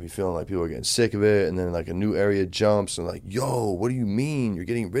be feeling like people are getting sick of it, and then like a new area jumps, and like, yo, what do you mean you're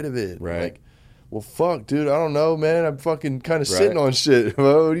getting rid of it? Right. Like, well, fuck, dude. I don't know, man. I'm fucking kind of sitting on shit.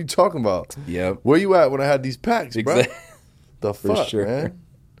 Bro. What are you talking about? Yep. Where you at when I had these packs, bro? Exactly. The fuck, man.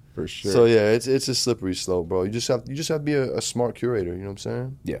 For sure. So yeah, it's a slippery slope, bro. You just have to be a smart curator. You know what I'm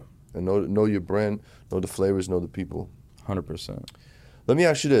saying? Yeah. And know your brand, know the flavors, know the people. 100%. Let me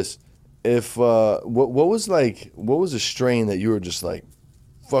ask you this: if what was a strain that you were just like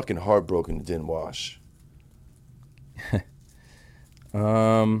fucking heartbroken it didn't wash?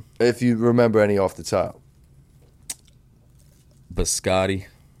 If you remember any off the top. Biscotti.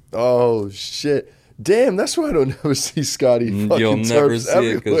 Oh shit. Damn, that's why I don't never see Scotty fucking You'll never see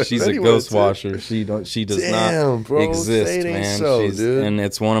everywhere. it because she's a ghost washer. She does not exist, man. Dude. And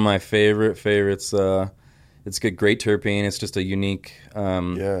it's one of my favorites. It's good, great terpene. It's just a unique.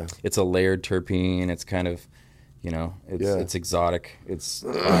 It's a layered terpene. It's kind of, it's exotic. It's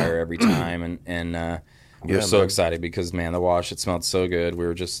fire every time, and we were so excited because man, the wash, it smelled so good. We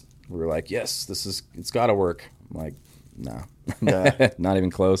were like, yes, it's got to work. I'm like, no, not even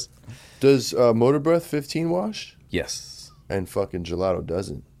close. Does Motor Breath 15 wash? Yes. And fucking Gelato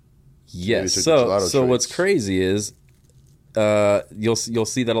doesn't. Yes. So what's crazy is you'll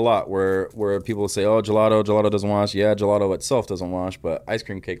see that a lot where people will say, oh, Gelato doesn't wash. Yeah, Gelato itself doesn't wash, but ice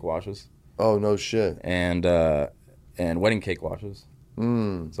cream cake washes. Oh, no shit. And wedding cake washes.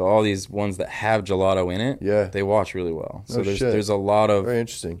 So all these ones that have Gelato in it, they wash really well. So there's a lot of very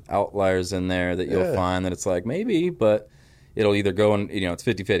interesting outliers in there that you'll find that it's like maybe, but it'll either go in, it's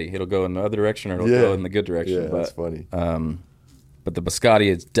 50-50. It'll go in the other direction or it'll go in the good direction. Yeah, that's funny. But the Biscotti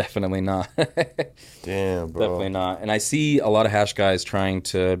is definitely not. Damn, bro. Definitely not. And I see a lot of hash guys trying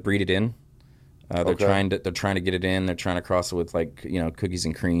to breed it in. They're trying to get it in. They're trying to cross it with like, cookies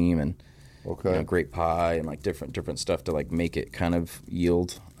and cream and grape pie and like different stuff to like make it kind of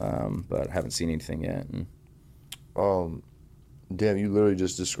yield. But I haven't seen anything yet. And... Damn, you literally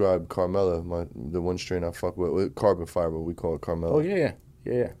just described Carmela, the one strain I fuck with carbon fiber. We call it Carmela. Oh yeah.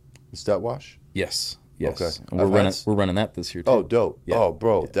 Is that wash? Yes. Okay. And we're running that this year too. Oh, dope. Yeah. Oh,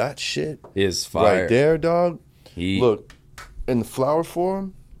 bro, that shit is fire right there, dog. Heat. Look, in the flower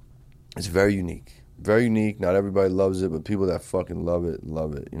form, it's very unique. Very unique. Not everybody loves it, but people that fucking love it.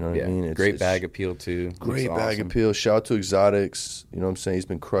 You know what I mean? It's great bag appeal too. Great Looks bag awesome. appeal. Shout out to Exotics. You know what I'm saying? He's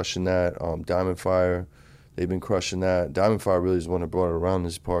been crushing that. Diamond Fire, they've been crushing that. Diamond Fire really is the one that brought it around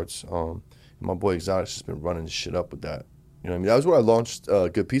these parts. My boy Exotics has been running this shit up with that. You know what I mean? That was where I launched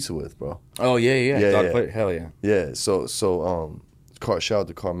Good Pizza with, bro. Oh yeah. Dog yeah. Plate, hell yeah. Yeah. So shout out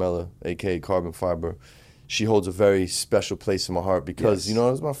to Carmela, aka Carbon Fiber. She holds a very special place in my heart because, Yes. it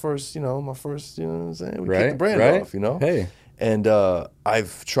was my first, you know what I'm saying? We Right, kicked the brand right. off, you know? Hey. And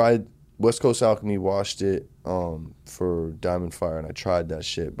I've tried West Coast Alchemy, washed it for Diamond Fire, and I tried that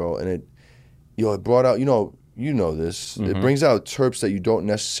shit, bro. And it brought out, you know this. Mm-hmm. It brings out terps that you don't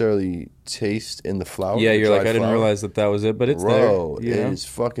necessarily taste in the flower. Yeah, the you're like, dried I didn't flower. realize that was it, but it's Bro, there. You it know? is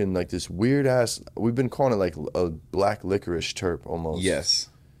fucking like this weird ass. We've been calling it like a black licorice terp almost. Yes.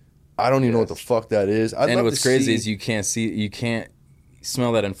 I don't even know what the fuck that is. And what's crazy is you can't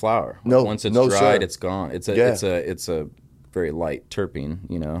smell that in flower. No, once it's no, dried, sir. it's gone. It's a very light terpene,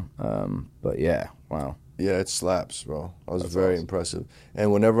 you know. But yeah, wow. Yeah, it slaps, bro. I was That's very awesome. impressive.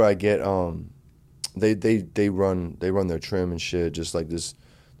 And whenever I get they run their trim and shit, just like this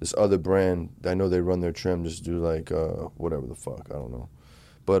other brand. I know they run their trim, just do like whatever the fuck, I don't know.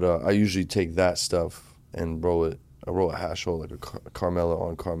 But I usually take that stuff and roll it. I roll a hash hole like a Carmela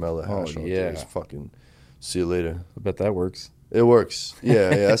on Carmela hash hole. yeah. Just fucking see you later. I bet that works. It works. Yeah.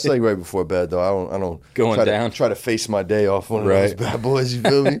 That's like right before bed though. I don't Going down. try to face my day off one of those bad boys, you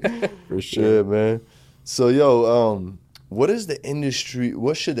feel me? For sure. Yeah, man. So yo, what should the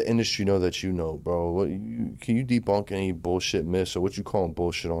industry know that you know, bro? Can you debunk any bullshit myths, or what you calling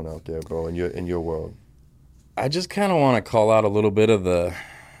bullshit on out there, bro, in your world? I just kind of want to call out a little bit of the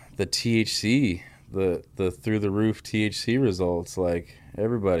THC, the through the roof THC results. Like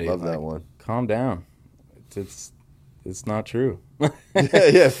everybody, Love that one. Calm down. It's not true.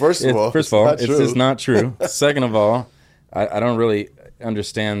 Yeah. First of all, it's just not true. Second of all, I don't really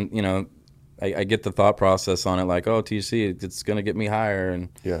understand. You know, I get the thought process on it, like, oh, THC, it's gonna get me higher and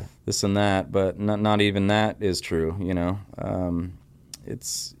this and that, but not even that is true. You know,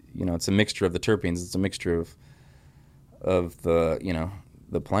 it's a mixture of the terpenes. It's a mixture of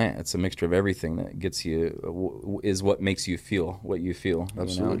the plant. It's a mixture of everything that gets you, is what makes you feel what you feel.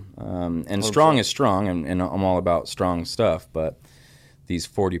 Absolutely. You know? And strong is strong, and I'm all about strong stuff, but these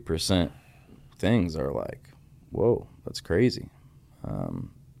 40% things are like, whoa, that's crazy.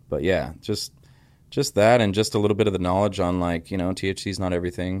 But yeah, just that, and just a little bit of the knowledge on, like, THC is not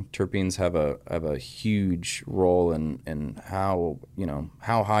everything. Terpenes have a huge role in how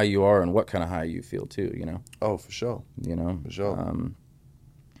high you are and what kind of high you feel too. Oh, for sure. For sure.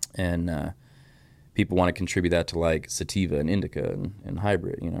 And people want to contribute that to like sativa and indica and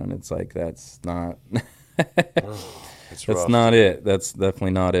hybrid, and it's like, that's not That's rough. not it. That's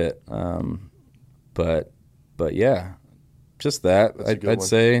definitely not it. But yeah, just that. I'd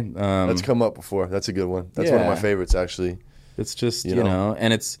say that's come up before. That's a good one. That's one of my favorites, actually. It's just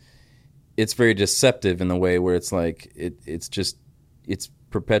and it's very deceptive in the way where it's like it's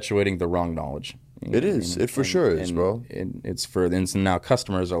perpetuating the wrong knowledge. It is. It for sure is, bro. And it's and now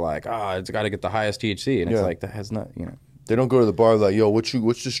customers are like, it's got to get the highest THC, and it's like, that has not, They don't go to the bar like, yo, what's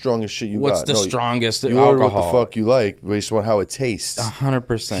the strongest shit you got? What's the strongest you alcohol? order what the fuck you like, based on how it tastes.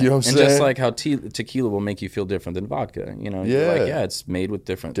 100%. You know what I'm and saying? just like how tequila will make you feel different than vodka. You're like, it's made with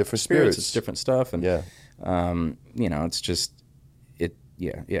different spirits. It's different stuff, and yeah. it's just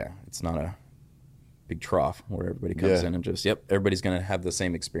it's not a big trough where everybody comes in and just everybody's gonna have the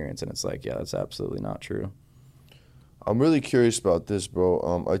same experience, and it's like, that's absolutely not true. I'm really curious about this,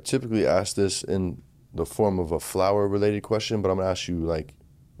 bro. I typically ask this in the form of a flower related question, but I'm gonna ask you, like,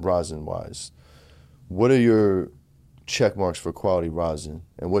 rosin wise, what are your check marks for quality rosin,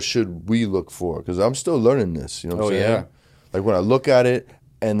 and what should we look for? Because I'm still learning this, you know what I'm saying? Like, when I look at it,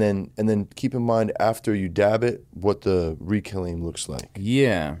 and then keep in mind, after you dab it, what the reclaim looks like.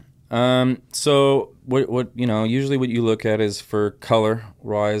 So what usually what you look at is for color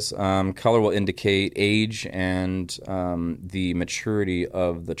wise. Color will indicate age and the maturity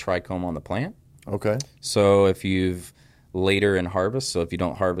of the trichome on the plant. Okay. So if you've later in harvest, so if you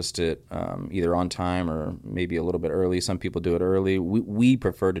don't harvest it either on time or maybe a little bit early, some people do it early. We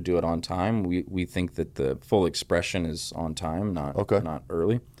prefer to do it on time. We think that the full expression is on time, not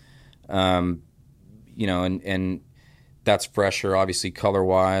early. And that's fresher, obviously, color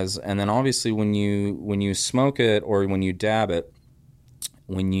wise. And then obviously when you smoke it or when you dab it,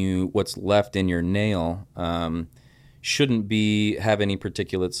 what's left in your nail shouldn't have any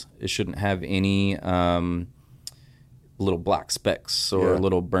particulates. It shouldn't have any little black specks or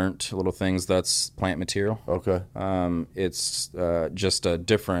little burnt little things. That's plant material. Okay. It's just a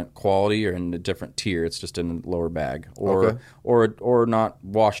different quality or in a different tier. It's just in a lower bag Okay. or not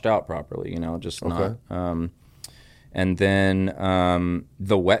washed out properly. Just Okay. not. And then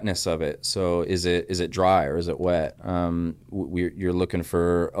the wetness of it. So is it dry or is it wet? You're looking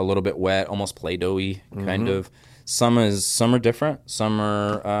for a little bit wet, almost Play-Doh-y kind of. Some are different. Some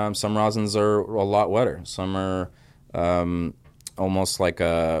rosins are a lot wetter. Some are almost like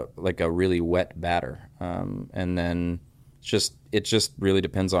a really wet batter. And then it just really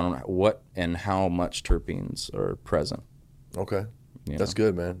depends on what and how much terpenes are present. Okay. That's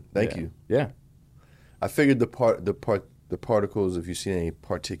good, man. Thank you. Yeah. I figured the particles, if you see any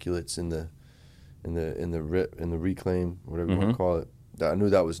particulates in the reclaim, whatever you want to call it, I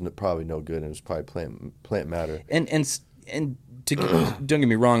knew that was probably no good, and it was probably plant matter. And don't get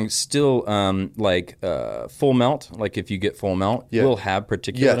me wrong, still full melt, like if you get full melt, will have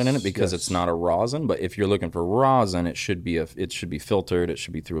particulate in it because it's not a rosin. But if you're looking for rosin, it should be filtered. It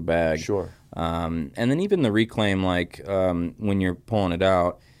should be through a bag. Sure. And then even the reclaim, when you're pulling it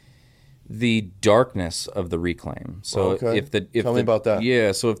out, the darkness of the reclaim. So tell me about that.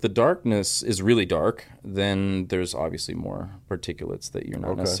 Yeah. So if the darkness is really dark, then there's obviously more particulates that you're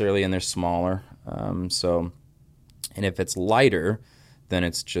not necessarily, and they're smaller. And if it's lighter, then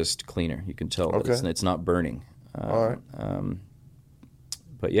it's just cleaner. You can tell that it's not burning. All right.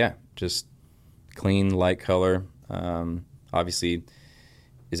 But yeah, just clean, light color. Obviously,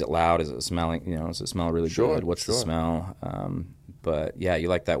 is it loud? Is it smelling? Does it smell really good? What's the smell? But yeah, you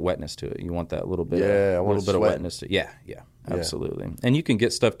like that wetness to it. You want that little bit, of wetness to it. Yeah, absolutely. And you can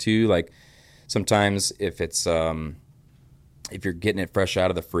get stuff too. Like sometimes if it's if you're getting it fresh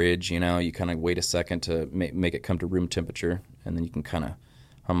out of the fridge, you kind of wait a second to make it come to room temperature, and then you can kind of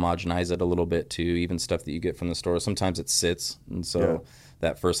homogenize it a little bit too. Even stuff that you get from the store, sometimes it sits, and so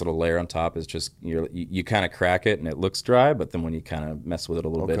that first little layer on top is just you kind of crack it and it looks dry, but then when you kind of mess with it a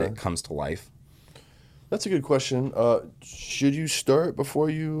little bit, it comes to life. That's a good question. Should you stir it before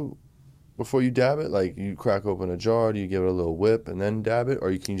you dab it? Like you crack open a jar, do you give it a little whip and then dab it,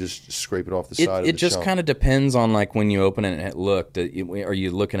 or you can just scrape it off the side of the It just kind of depends on when you open it and it looked. Are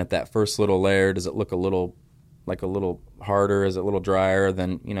you looking at that first little layer? Does it look a little harder? Is it a little drier?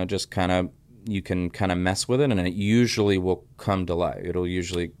 Then just kind of you can kind of mess with it, and it usually will come to life. It'll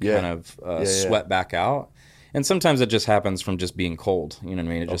usually kind of sweat back out. And sometimes it just happens from just being cold. You know what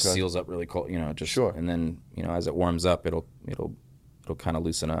I mean? It just seals up really cold. And then as it warms up, it'll kind of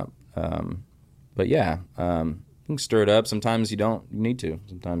loosen up. But yeah, you can stir it up. Sometimes you don't need to.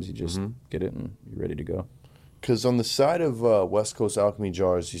 Sometimes you just get it and you're ready to go. Because on the side of West Coast Alchemy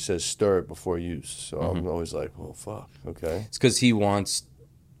jars, he says stir it before use. So I'm always like, well, fuck, okay. It's because he wants,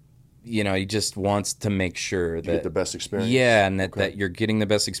 he just wants to make sure that you get the best experience. Yeah, and that you're getting the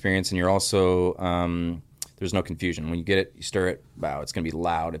best experience, and you're also there's no confusion. When you get it, you stir it, wow, it's going to be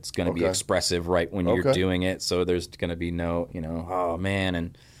loud. It's going to be expressive right when you're doing it. So there's going to be no, oh, man,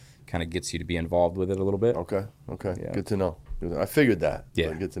 and kind of gets you to be involved with it a little bit. Okay. Yeah. Good to know. I figured that. Yeah.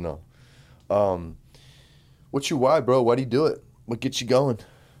 But good to know. What's your why, bro? Why do you do it? What gets you going?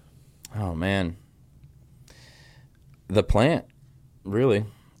 Oh, man. The plant, really.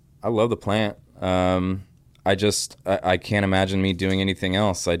 I love the plant. I can't imagine me doing anything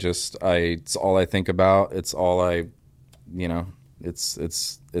else. It's all I think about. It's all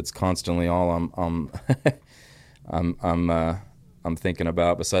it's constantly all I'm thinking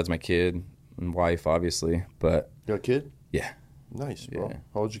about, besides my kid and wife, obviously. But you got a kid? Yeah. Nice, bro. Yeah.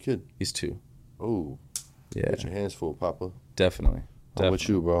 How old's your kid? He's 2. Oh. Yeah. Got your hands full, Papa. Definitely. How about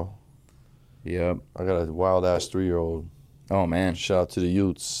you, bro? Yep. I got a wild-ass 3-year-old. Oh, man. Shout out to the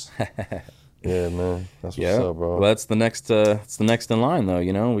Utes. Yeah, man. That's what's up, bro. Well, that's the next. It's the next in line, though.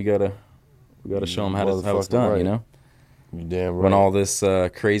 We gotta show them how it's done. Right. You damn right. When all this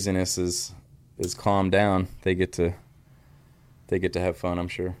craziness is calmed down, they get to have fun. I'm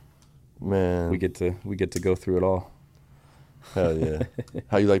sure. Man, we get to go through it all. Hell yeah!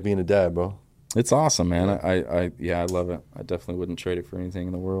 How you like being a dad, bro? It's awesome, man. I love it. I definitely wouldn't trade it for anything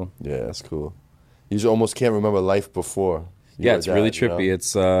in the world. Yeah, that's cool. You almost can't remember life before. It's really trippy. It's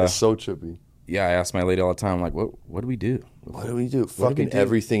so trippy. Yeah, I ask my lady all the time, like, what do we do? What do we do? Fucking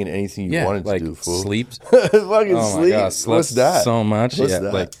everything and anything you wanted to do, fool. Sleep. Fucking oh sleep. My God, What's that? So much. What's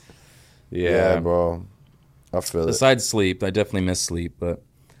that? Yeah, bro. I feel it. Besides sleep, I definitely miss sleep, but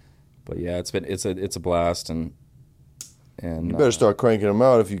yeah, it's a blast, and you better start cranking them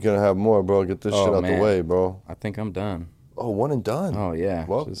out if you're gonna have more, bro. Get this shit out the way, bro. I think I'm done. Oh, one and done. Oh yeah.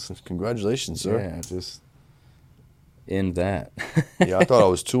 Well, congratulations, sir. Yeah, just end that. Yeah, I thought I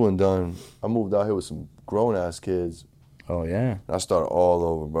was 2 and done. I moved out here with some grown ass kids. Oh yeah. I started all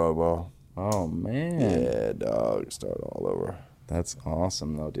over, bro. Oh man. Yeah, dog. Started all over. That's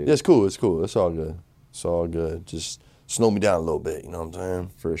awesome though, dude. Yeah, it's cool. It's cool. It's all good. It's all good. Just slow me down a little bit. You know what I'm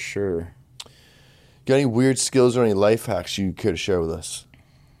saying? For sure. Got any weird skills or any life hacks you care to share with us?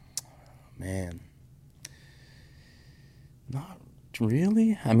 Man. Not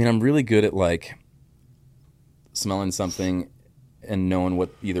really. I mean, I'm really good at like smelling something and knowing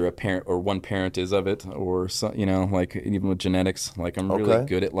what either a parent or one parent is of it, or so, you know, like even with genetics, like I'm really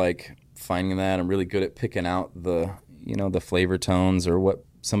good at like finding that. I'm really good at picking out the, you know, the flavor tones or what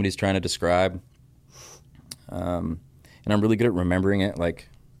somebody's trying to describe. And I'm really good at remembering it, like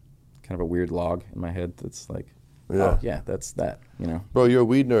kind of a weird log in my head that's like, oh yeah, that's that, you know. Bro, you're a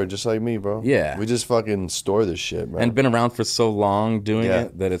weed nerd just like me, bro. Yeah. We just fucking store this shit, man. And been around for so long doing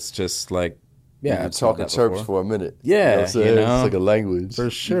it that it's just like, yeah, I've talking chirps for a minute. Yeah, you know? It's like a language.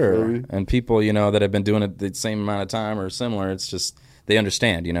 For sure. And people, you know, that have been doing it the same amount of time or similar, it's just, they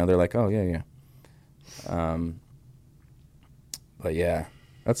understand, you know. They're like, oh, yeah. But yeah,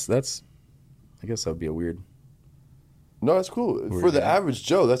 that's. I guess that would be a weird. No, that's cool. For the average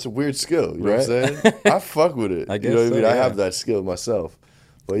Joe, that's a weird skill. You know what I'm saying? I fuck with it. I guess you know what I mean? so, I have that skill myself.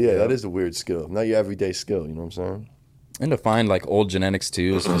 But yeah, Yeah. that is a weird skill. Not your everyday skill, you know what I'm saying? And to find like old genetics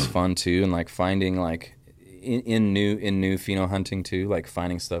too is just fun too, and like finding like in new pheno hunting too, like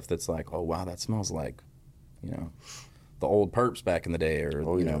finding stuff that's like, oh wow, that smells like, you know, the old perps back in the day,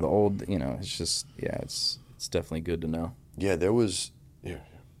 or you know, the old, you know, it's just it's definitely good to know. Yeah, there was a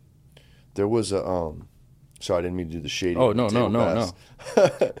sorry, I didn't mean to do the shady. Oh no.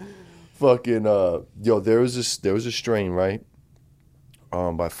 Fucking yo, there was a strain, right?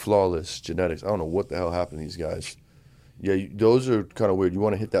 By Flawless Genetics. I don't know what the hell happened to these guys. Yeah, those are kind of weird. You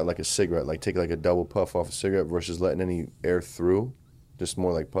want to hit that like a cigarette, like take like a double puff off a cigarette versus letting any air through. Just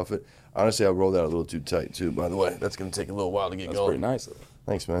more like puff it. Honestly, I rolled that a little too tight too, by the way. That's going to take a little while to get going. That's pretty nice.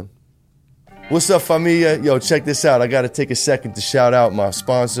 Thanks, man. What's up, familia? Yo, check this out. I got to take a second to shout out my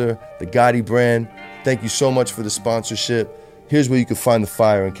sponsor, the Gotti brand. Thank you so much for the sponsorship. Here's where you can find the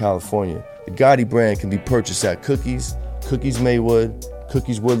fire in California. The Gotti brand can be purchased at Cookies Maywood,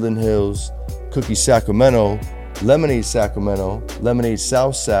 Cookies Woodland Hills, Cookies Sacramento, Lemonade Sacramento, Lemonade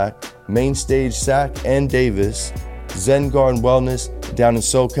South Sac, Main Stage Sac and Davis, Zen Garden Wellness down in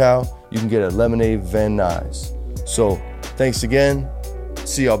SoCal. You can get a Lemonade Van Nuys. So, thanks again.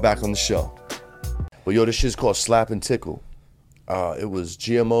 See y'all back on the show. Well, yo, this shit's called Slap and Tickle. It was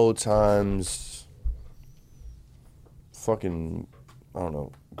GMO times fucking, I don't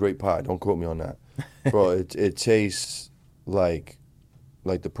know, grape pie. Don't quote me on that. Bro, it tastes like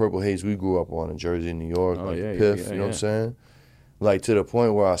the purple haze we grew up on in Jersey and New York, Piff, you know what I'm saying? Like, to the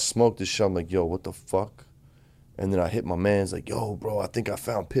point where I smoked this shit, I'm like, yo, what the fuck? And then I hit my man's like, yo, bro, I think I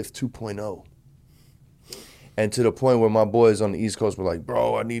found Piff 2.0. And to the point where my boys on the East Coast were like,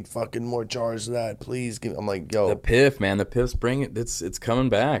 bro, I need fucking more jars of that, please. I'm like, yo. The Piff, man, the Piff's bringing it. It's coming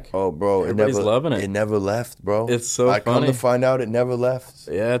back. Oh, bro. Everybody's loving it. It never left, bro. It's so funny. I come to find out it never left.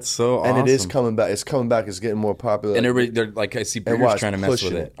 Yeah, it's so awesome. And it is coming back. It's coming back. It's getting more popular. And everybody, they're like, I see breeders trying to mess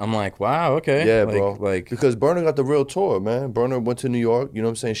with it. I'm like, wow, okay. Yeah, like, bro. Because Burner got the real tour, man. Burner went to New York. You know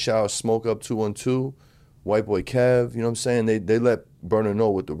what I'm saying? Shout out Smoke Up 212, White Boy Kev. You know what I'm saying? They let Burner know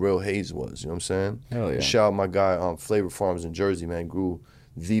what the real haze was. You know what I'm saying? Hell yeah. Shout out my guy Flavor Farms in Jersey, man. Grew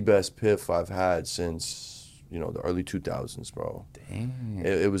the best Piff I've had since, you know, the early 2000s, bro. Damn.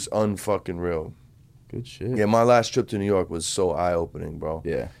 It was unfucking real. Good shit. Yeah, my last trip to New York was so eye-opening, bro.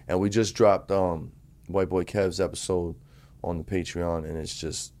 Yeah. And we just dropped White Boy Kev's episode on the Patreon, and it's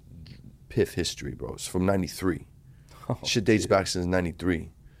just Piff history, bro. It's from 93. Oh, shit dates back since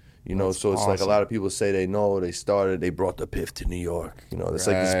 93. You know, that's so it's awesome. like a lot of people say they know they brought the Piff to New York. You know, it's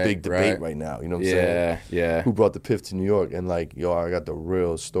like this big debate right now. You know what I'm saying? Yeah. Who brought the Piff to New York? And like, yo, I got the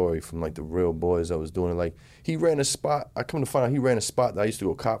real story from like the real boys that was doing it. Like, he ran a spot. I come to find out he ran a spot that I used to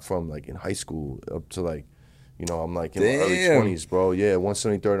go cop from like in high school up to like, you know, I'm like in my early 20s, bro. Yeah,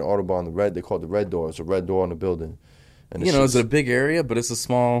 173rd and Audubon, they call it the Red Door. It's a red door on the building. And you know, it's a big area, but it's a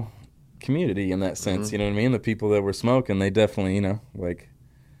small community in that sense. Mm-hmm. You know what I mean? The people that were smoking, they definitely, you know, like,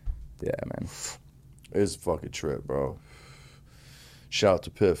 yeah, man. It's a fucking trip, bro. Shout out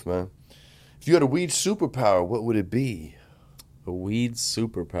to Piff, man. If you had a weed superpower, what would it be? A weed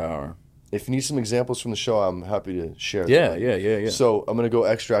superpower. If you need some examples from the show, I'm happy to share. Yeah. So I'm going to go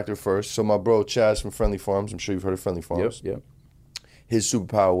extractor first. So my bro Chaz from Friendly Farms, I'm sure you've heard of Friendly Farms. Yep. His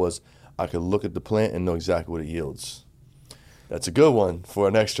superpower was I could look at the plant and know exactly what it yields. That's a good one for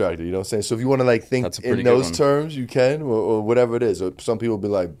an extractor, you know what I'm saying? So if you want to like think That's a pretty in good those one. terms, you can, or whatever it is. Or some people be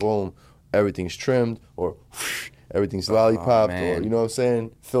like, boom, everything's trimmed, or everything's lollipopped, or man. you know what I'm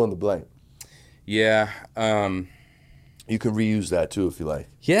saying? Fill in the blank. Yeah. You can reuse that too if you like.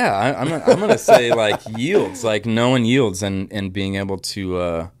 Yeah, I'm gonna say like yields, like knowing yields and being able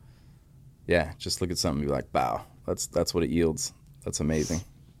to, just look at something and be like, wow, that's what it yields. That's amazing.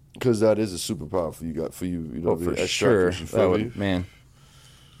 Because that is a superpower for you. You know, For the sure. extractors, you That feel me? would, man,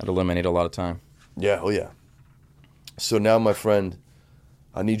 that'd eliminate a lot of time. Yeah, oh yeah. So now, my friend,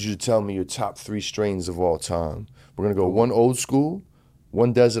 I need you to tell me your top 3 strains of all time. We're gonna go one old school,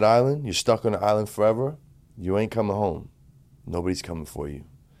 one desert island. You're stuck on the island forever. You ain't coming home. Nobody's coming for you.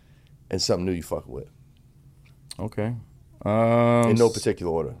 And something new you fucking with. Okay. In no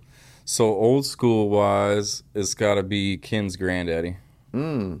particular order. So old school wise, it's got to be Ken's Granddaddy.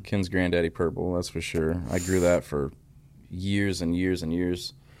 Ken's Granddaddy Purple, that's for sure. I grew that for years and years and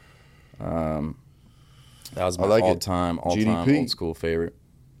years. That was my all-time GDP. old school favorite.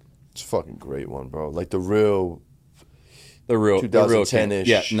 It's a fucking great one, bro. Like the real 2010-ish.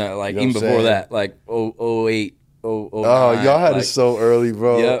 Yeah, no, like You know even what I'm before saying? that, like 08, 09. Oh, y'all had like, it so early,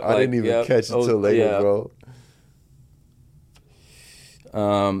 bro. Yep, I didn't even catch it till later,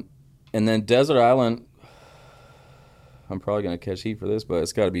 bro. And then Desert Island, I'm probably going to catch heat for this, but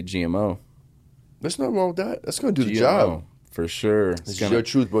it's got to be GMO. There's nothing wrong with that. That's going to do the GMO, job. for sure. It's your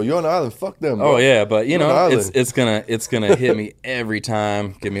truth, bro. You're on the island. Fuck them, bro. Oh yeah, but you You're on know, the it's gonna hit me every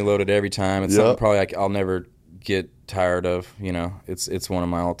time, get me loaded every time. It's something probably I'll never get tired of. You know, it's one of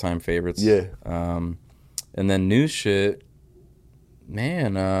my all-time favorites. Yeah. And then new shit,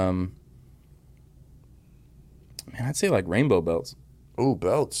 man. I'd say like Rainbow Belts. Ooh,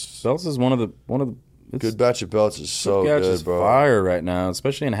 belts. Belts is one of the. Good batch of belts is so good, good, bro. Fire right now,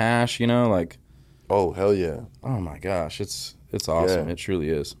 especially in hash. You know, like. Oh hell yeah. Oh my gosh, it's awesome. Yeah. It truly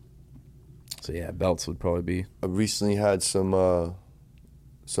is. So yeah, belts would probably be. I recently had some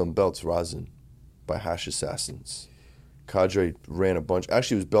belts rosin by Hash Assassins. Cadre ran a bunch.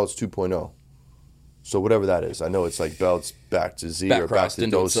 Actually, it was belts 2.0. So whatever that is, I know it's like belts back to Z or back to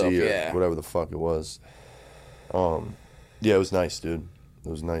Dosi or whatever the fuck it was. Yeah, it was nice, dude. It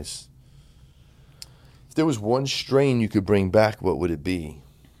was nice. If there was one strain you could bring back, what would it be?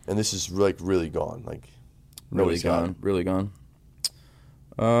 And this is like really gone, like Really gone. Really gone.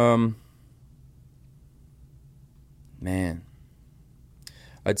 Man,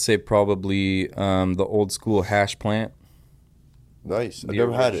 I'd say probably the old school hash plant. Nice. I've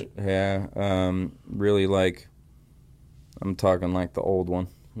never had it. Yeah. Really like. I'm talking like the old one,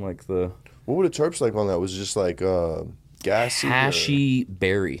 like the. What were the terps like on that? Was it just like gassy? Hashy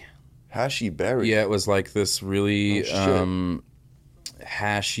berry. Hashy berry. Yeah, it was like this really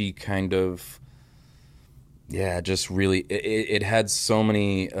hashy kind of. Yeah, just really, it had so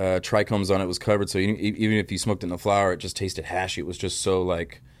many trichomes on it. It was covered, so even if you smoked it in the flower, it just tasted hashy. It was just so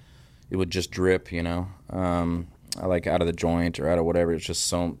like, it would just drip, you know, like out of the joint or out of whatever. It's just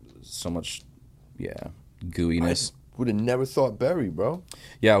so much, gooiness. I would have never thought berry, bro.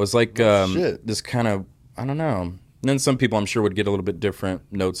 Yeah, it was like this kind of, I don't know. And then some people I'm sure would get a little bit different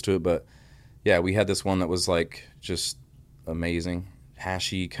notes to it, but yeah, we had this one that was like just amazing,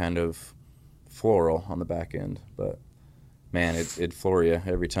 hashy kind of. Floral on the back end, but man, it'd floor you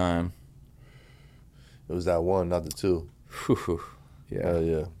every time. It was that one, not the two. Yeah. Hell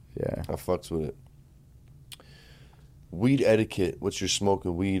yeah. Yeah. I fucks with it. Weed etiquette. What's your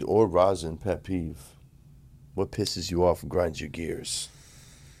smoking weed or rosin pet peeve? What pisses you off and grinds your gears?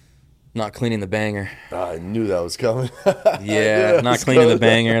 Not cleaning the banger. I knew that was coming. Yeah, not cleaning the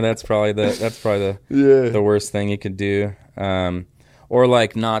banger. That's probably the worst thing you could do. Or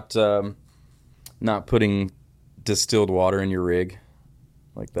like not putting distilled water in your rig,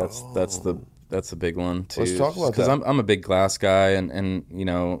 like that's the big one too. Let's talk about that. Because I'm a big glass guy, and you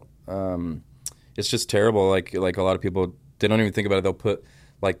know, it's just terrible. Like a lot of people, they don't even think about it. They'll put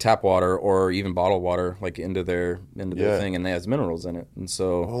like tap water or even bottled water like into their thing, and it has minerals in it. And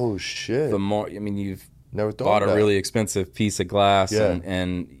so, oh shit, the more you've never thought bought of a that. really expensive piece of glass,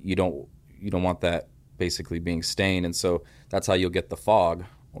 and you don't want that basically being stained, and so that's how you'll get the fog.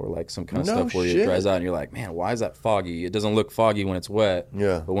 Or like some kind of stuff where it dries out and you're like, man, why is that foggy? It doesn't look foggy when it's wet.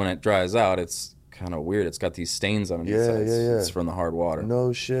 Yeah. But when it dries out, it's kind of weird. It's got these stains on it. Yeah. It's from the hard water.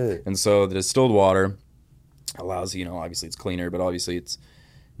 No shit. And so the distilled water allows, you know, obviously it's cleaner, but obviously it's,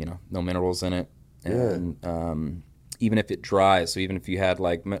 you know, no minerals in it. And even if it dries, so even if you had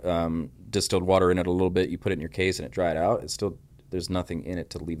like distilled water in it a little bit, you put it in your case and it dried out, it's still, there's nothing in it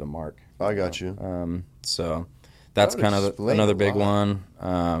to leave a mark. I got you. So... That's kind of another big one.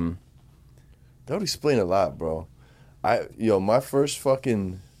 That would explain a lot, bro. My first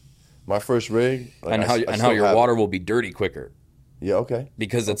rig. Like, and how your water will be dirty quicker. Yeah. Okay.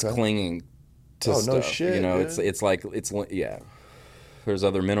 Because it's clinging to stuff. No shit. You know, man. it's like there's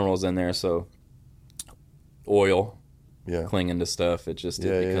other minerals in there, so oil clinging to stuff. It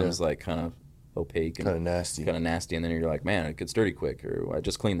becomes like kind of opaque and kind of nasty. And then you're like, man, it gets dirty quick, or I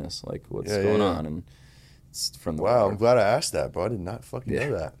just clean this. Like, what's going on? And it's from the water. I'm glad I asked that, bro. I did not fucking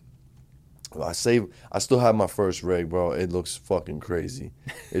know that. Well, I still have my first rig, bro. It looks fucking crazy.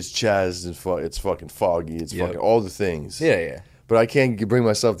 It's Chaz, it's fucking foggy, it's fucking all the things. Yeah. But I can't bring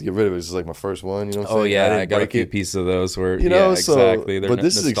myself to get rid of it. It's like my first one, you know what I'm saying? Oh yeah, I got a few pieces of those where exactly. They're but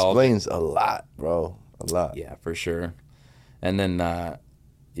this nostalgic. Explains a lot, bro. A lot. Yeah, for sure. And then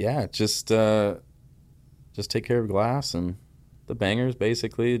just take care of glass and the bangers,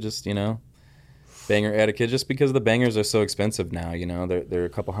 basically. Just banger etiquette. Just because the bangers are so expensive now, they're a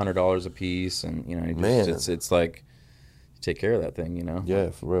couple $100 a piece, and it's like take care of that thing,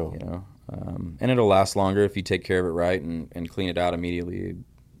 Yeah, for real. And it'll last longer if you take care of it right and clean it out immediately.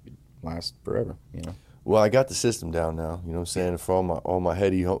 It lasts forever, Well, I got the system down now, you know what I'm saying? For all my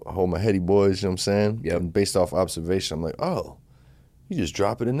heady boys, you know what I'm saying? Yep. And based off observation, I'm like, oh, you just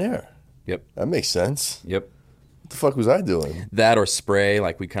drop it in there. Yep. That makes sense. Yep. What the fuck was I doing? That or spray,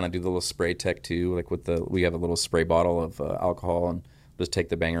 like we kind of do the little spray tech too. Like we have a little spray bottle of alcohol and just take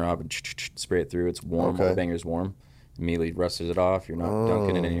the banger off and spray it through. It's warm. Okay. The banger's warm. Immediately rusts it off. You're not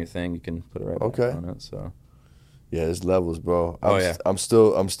dunking it in anything. You can put it right back on it. So. Yeah, there's levels, bro. Yeah. I'm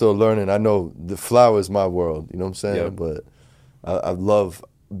still learning. I know the flower is my world. You know what I'm saying? Yep. But I love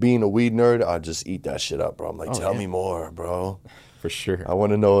being a weed nerd. I just eat that shit up, bro. I'm like, tell me more, bro. For sure. I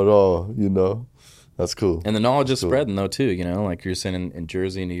want to know it all. That's cool. And the knowledge is spreading though too. Like you're saying in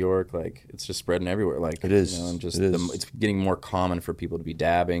Jersey, New York, like it's just spreading everywhere. Like it is. And just it is. It's getting more common for people to be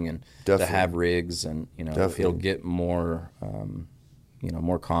dabbing and to have rigs, and it'll get more,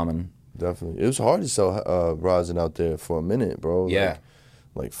 more common. Definitely. It was hard to sell rosin out there for a minute, bro. Yeah.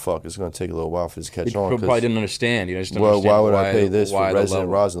 Like fuck, it's gonna take a little while for this to catch People on. probably didn't understand. Just well, why would I I pay this for resin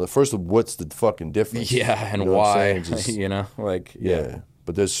rosin? First of all, what's the fucking difference? Yeah, and why? Yeah.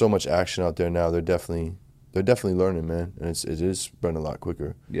 But there's so much action out there now. They're definitely learning, man, and it is spreading a lot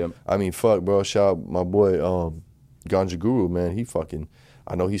quicker. Yep. I mean, fuck, bro. Shout out my boy Ganja Guru, man.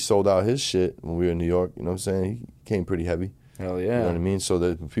 I know he sold out his shit when we were in New York. You know what I'm saying? He came pretty heavy. Hell yeah. You know what I mean? So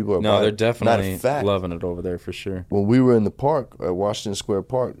that people are they're definitely loving it over there for sure. When we were in the park at Washington Square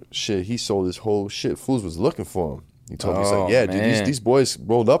Park, he sold his whole shit. Fools was looking for him. He told me, he's like, yeah, dude, these boys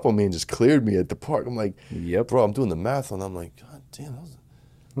rolled up on me and just cleared me at the park. I'm like, yep, bro, I'm doing the math, and I'm like, God damn, that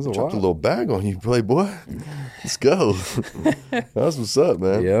was a dropped a little bag on you, playboy. Let's go. That's what's up,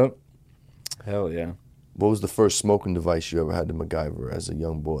 man. Yep. Hell yeah. What was the first smoking device you ever had to MacGyver as a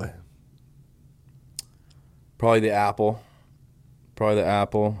young boy? Probably the Apple.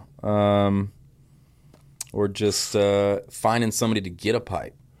 Or just finding somebody to get a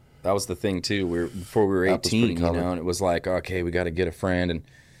pipe. That was the thing too. Before we were 18, and it was like, okay, we got to get a friend.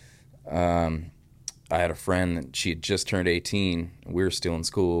 And I had a friend that she had just turned 18. We were still in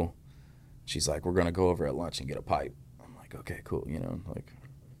school. She's like, we're gonna go over at lunch and get a pipe. I'm like, okay, cool.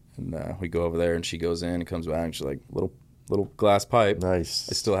 And we go over there, and she goes in and comes back, and she's like, little glass pipe. Nice.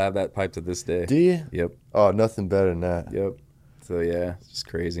 I still have that pipe to this day. Do you? Yep. Oh, nothing better than that. Yep. So yeah, it's just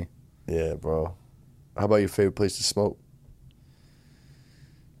crazy. Yeah, bro. How about your favorite place to smoke?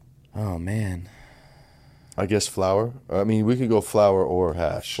 Oh man. I guess flower. I mean, we could go flower or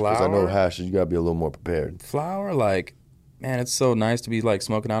hash. Because I know hash, you gotta be a little more prepared. Flower, man, it's so nice to be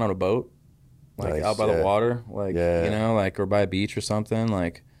smoking out on a boat, out by the water, or by a beach or something.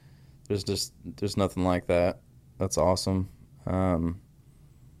 There's nothing like that. That's awesome. And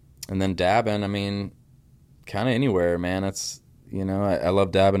then dabbing, I mean, kind of anywhere, man. It's I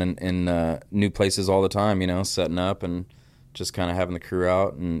love dabbing in new places all the time. Setting up and just kind of having the crew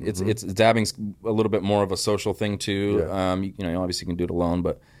out, and it's dabbing's a little bit more of a social thing too. Yeah. Obviously you can do it alone,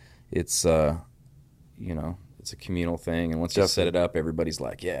 but it's it's a communal thing, and once you set it up, everybody's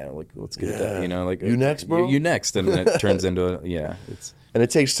like, let's get it done. You next, bro. You next, and then it turns into it's. And it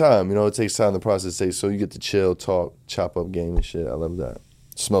takes time, it takes time. The process takes, so you get to chill, talk, chop up game and shit. I love that.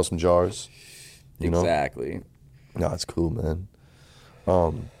 Smell some jars. Exactly. No, it's cool, man.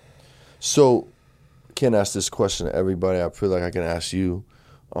 So, I can't ask this question to everybody. I feel like I can ask you.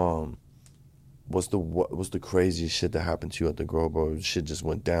 What's the craziest shit that happened to you at the grow, bro? Shit just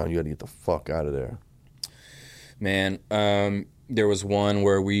went down. You had to get the fuck out of there. Man, there was one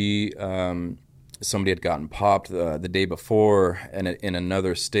where somebody had gotten popped the day before in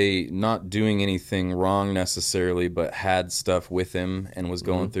another state, not doing anything wrong necessarily, but had stuff with him and was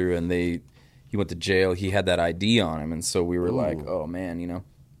going through, and he went to jail. He had that ID on him, and so we were like, oh man, you know.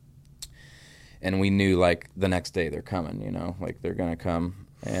 And we knew like the next day they're coming, you know, like they're gonna come.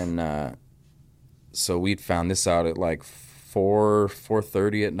 And so we'd found this out at like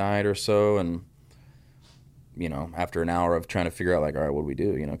 4:30 at night or so, and you know, after an hour of trying to figure out like, all right, what do we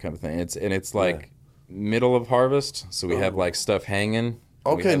do, you know, kind of thing. It's like middle of harvest, so we have like stuff hanging.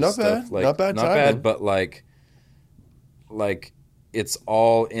 Okay, not bad, like, not bad, but like it's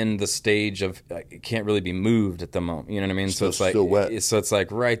all in the stage of it can't really be moved at the moment. You know what I mean? So it's like still wet. So it's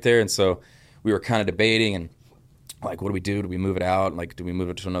like right there, and so we were kind of debating and like, what do we do? Do we move it out? Like, do we move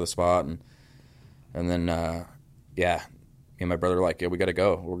it to another spot? And then me and my brother were like, yeah, we got to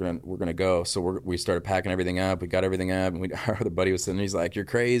go. We're gonna go. So we started packing everything up. We got everything up, and our other buddy was sitting there. He's like, you're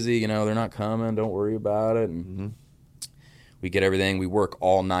crazy. You know, they're not coming. Don't worry about it. And we get everything. We work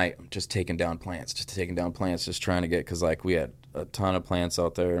all night just taking down plants, just trying to get, because like we had a ton of plants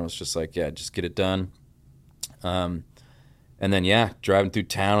out there, and it was just like, yeah, just get it done. And then driving through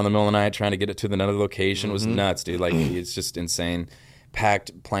town in the middle of the night trying to get it to another location was nuts, dude. Like it's just insane.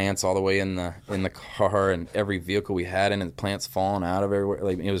 Packed plants all the way in the car, and every vehicle we had in, and plants falling out of everywhere.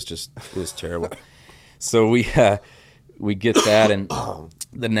 Like it was terrible. So we get that, and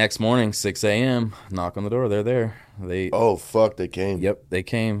the next morning, 6 a.m., knock on the door. They're there. They came. Yep, they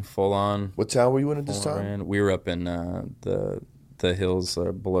came full on. What town were you in at this time? We were up in the hills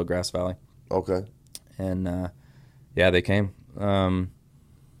below Grass Valley. Okay. And they came. And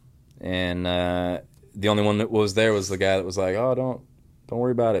the only one that was there was the guy that was like, "Oh, don't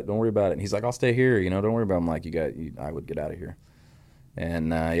worry about it. Don't worry about it." And he's like, "I'll stay here. You know, don't worry about it." I'm like, I would get out of here.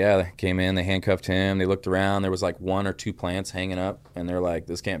 And they came in, they handcuffed him, they looked around, there was like 1 or 2 plants hanging up, and they're like,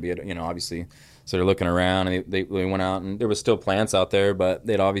 this can't be it, you know, obviously. So they're looking around, and they went out, and there was still plants out there, but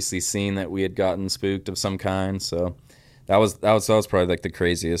they'd obviously seen that we had gotten spooked of some kind. So that was probably like the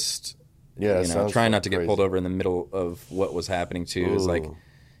craziest. Yeah, you know, trying not to get pulled over in the middle of what was happening too. It was like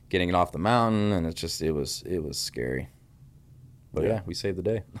getting it off the mountain, and it was scary. But we saved the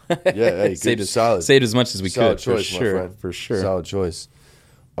day. Hey, saved solid. Saved as much as we solid could. Choice, for sure, my friend. for sure. Solid choice.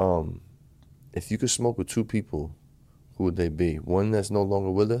 If you could smoke with 2 people, who would they be? One that's no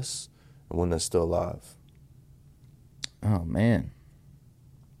longer with us, and one that's still alive. Oh man,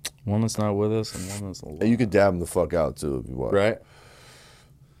 one that's not with us and one that's alive. And you could dab them the fuck out too if you want. Right.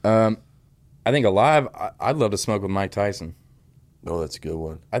 I think alive. I'd love to smoke with Mike Tyson. Oh, that's a good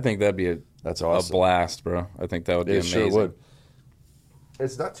one. I think that'd be that's awesome. A blast, bro. I think that would be amazing. Sure would.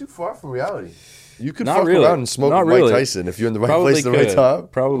 It's not too far from reality. You could Not fuck really. around and smoke Not with Mike really. Tyson if you're in the right Probably place at the right could. time.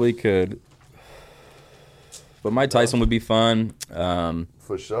 Probably could. But Mike Tyson would be fun.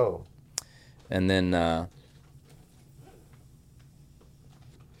 For sure. And then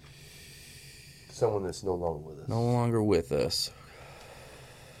Someone that's no longer with us. no longer with us.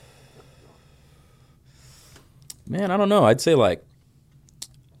 Man, I don't know. I'd say like,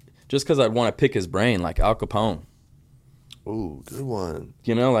 just because I'd want to pick his brain, like Al Capone. Ooh, good one.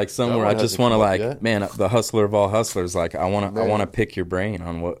 You know, like somewhere I just want to like, man, the hustler of all hustlers. Like I want to pick your brain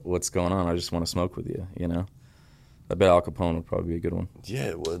on what's going on. I just want to smoke with you. You know, I bet Al Capone would probably be a good one. Yeah,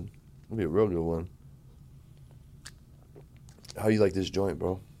 it would. It'd be a real good one. How you like this joint,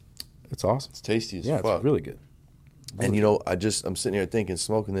 bro? It's awesome. It's tasty as Yeah, fuck. it's really good. And you know, I'm sitting here thinking,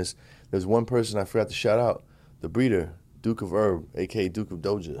 smoking this. There's one person I forgot to shout out, the breeder, Duke of Herb, aka Duke of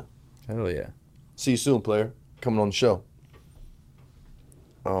Doja. Hell yeah. See you soon, player. Coming on the show.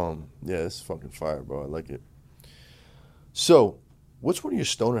 Yeah, it's fucking fire, bro. I like it. So, what's one of your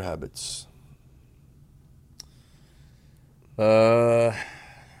stoner habits? To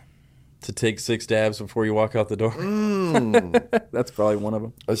take 6 dabs before you walk out the door. That's probably one of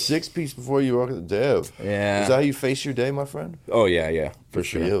them. A 6-piece before you walk out the dab. Yeah. Is that how you face your day, my friend? Oh yeah, for Good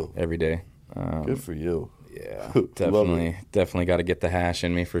sure. for you. Every day. Good for you. Yeah, Love it. definitely got to get the hash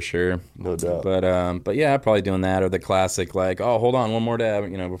in me for sure. No doubt. But yeah, probably doing that, or the classic like, oh, hold on, one more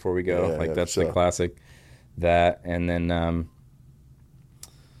dab, you know, before we go. Yeah, that's sure. the classic. That, and then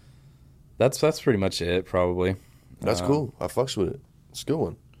that's pretty much it, probably. That's cool. I fucks with it. It's a good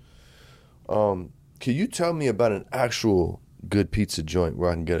one. Can you tell me about an actual good pizza joint where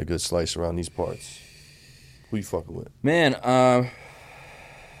I can get a good slice around these parts? Who you fucking with? Man, I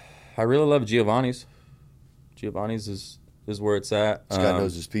really love Giovanni's. Giovanni's is where it's at. This guy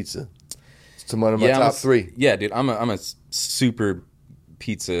knows his pizza. It's one of my top 3. Yeah, dude, I'm a super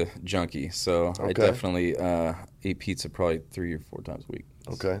pizza junkie, so I definitely eat pizza probably 3 or 4 times a week.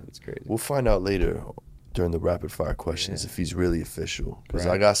 It's crazy. We'll find out later during the rapid fire questions if he's really official, because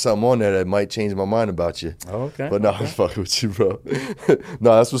I got something on there that might change my mind about you. Oh, okay. But no, I'm fucking with you, bro.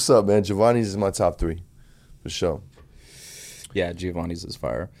 No, that's what's up, man. Giovanni's is my top 3 for sure. Yeah, Giovanni's is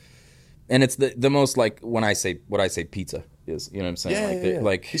fire. And it's the most like when I say pizza is, you know what I'm saying? Yeah.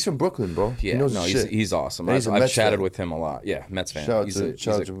 Like He's from Brooklyn, bro. yeah, He knows no, his shit. he's awesome. And he's a I've Mets chatted fan. with him a lot. Yeah, Mets fan. Shout out He's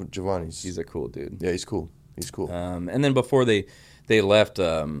to Giovanni's. He's a cool dude. Yeah, he's cool. He's cool. And then before they left,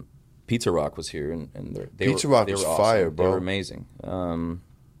 Pizza Rock was here, and Pizza Rock was awesome. fire, bro. They were amazing.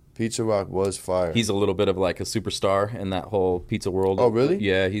 Pizza Rock was fire. He's a little bit of like a superstar in that whole pizza world. Oh, really?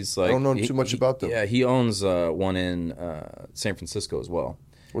 Yeah, he's like. I don't know too much about them. Yeah, he owns one in San Francisco as well.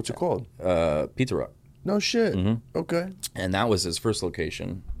 What's it called? Pizza Rock. No shit. Mm-hmm. Okay. And that was his first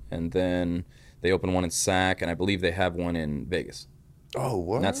location, and then they opened one in Sac, and I believe they have one in Vegas. Oh,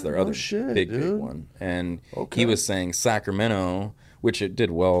 what? And that's their no other shit, big one. And he was saying Sacramento, which it did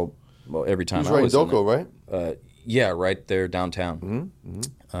well every time. He was right in Doco, right? Yeah, right there downtown.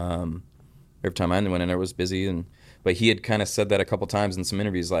 Mm-hmm. Every time I went in there, it was busy, but he had kind of said that a couple times in some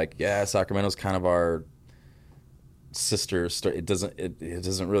interviews, like, yeah, Sacramento's kind of our sister. It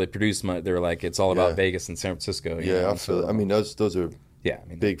doesn't really produce much. They're like, it's all about Vegas and San Francisco. You know? I feel it. I mean, those are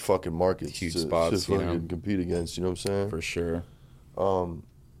big fucking markets, huge spots to fucking compete against. You know what I'm saying? For sure.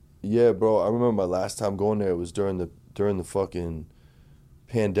 Yeah, bro. I remember my last time going there. It was during the fucking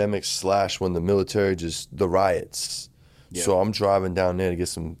pandemic / when the military the riots. Yeah. So I'm driving down there to get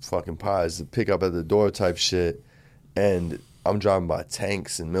some fucking pies to pick up at the door type shit, and I'm driving by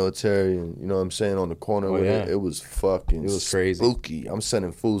tanks and military, and you know what I'm saying, on the corner with it. It was fucking it was crazy. Spooky. I'm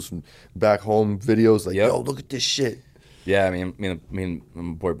sending fools from back home videos like, yo, look at this shit. Yeah, I mean, me and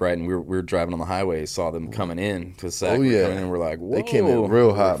my boy Brighton, we were driving on the highway, saw them coming in to Sac. Oh yeah, and we're like, whoa. They came in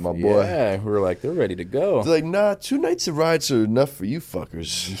real hot, my boy. Yeah, we were like, they're ready to go. They're like, nah, 2 nights of rides are enough for you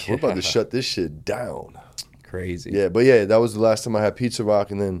fuckers. We're about to shut this shit down. Crazy. Yeah, but that was the last time I had Pizza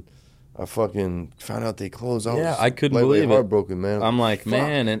Rock, and then I fucking found out they closed. I couldn't believe it. Heartbroken, man. I'm like,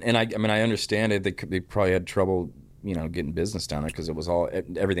 man, and I mean, I understand it. They probably had trouble, getting business down there because it was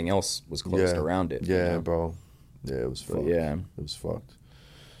everything else was closed around it. Yeah, bro. Yeah, it was fucked. Yeah. It was fucked.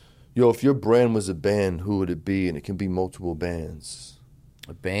 Yo, if your brand was a band, who would it be? And it can be multiple bands.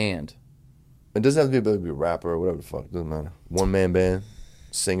 A band. It doesn't have to be a rapper or whatever the fuck. It doesn't matter. One-man band,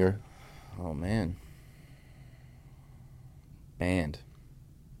 singer. Oh, man. Band.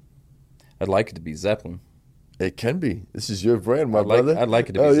 I'd like it to be Zeppelin. It can be. This is your brand, my brother. I'd like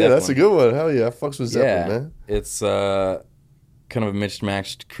it to be Zeppelin. Zeppelin. That's a good one. Hell yeah. I fucks with Zeppelin, man. It's kind of a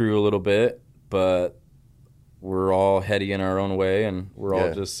mismatched crew a little bit, but we're all heady in our own way, and we're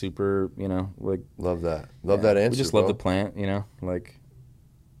all just super, like... Love that. Love that answer, We just love the plant, like...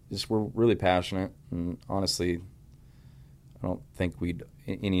 We're really passionate, and honestly, I don't think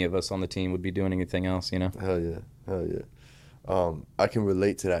any of us on the team would be doing anything else, Hell yeah. I can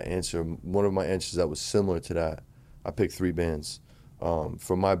relate to that answer. One of my answers that was similar to that, I picked 3 bands.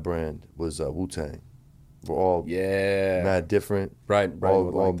 For my brand was Wu-Tang. We're all mad different,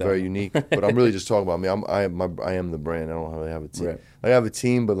 all very unique. But I'm really just talking about me. I am the brand. I don't really have a team. Right. I have a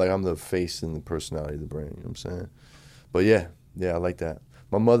team, but like I'm the face and the personality of the brand. You know what I'm saying? But yeah, I like that.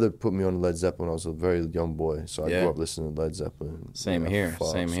 My mother put me on Led Zeppelin when I was a very young boy, so I grew up listening to Led Zeppelin. Same here,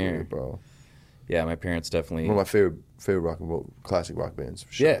 bro. Yeah, my parents definitely... One of my favorite rock and roll, classic rock bands,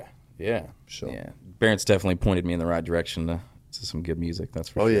 for sure. Yeah. Sure. Yeah. Parents definitely pointed me in the right direction to some good music, that's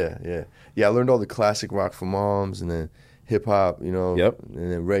for sure. Yeah. Yeah, I learned all the classic rock from moms, and then hip-hop, Yep.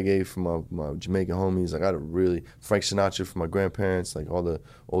 And then reggae from my Jamaican homies. Like, I had Frank Sinatra from my grandparents, like all the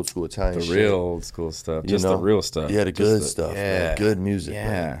old school Italian shit. The real old school stuff. Just the real stuff. Yeah, the good stuff. Yeah. Man. Good music. Yeah.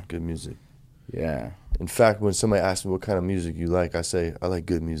 Man. Good music. Yeah. In fact, when somebody asks me what kind of music you like, I say, I like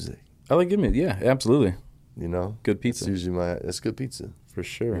good music. I like good music. Yeah, absolutely. Good pizza. That's usually that's good pizza. For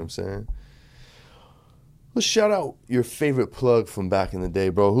sure. You know what I'm saying? Let's shout out your favorite plug from back in the day,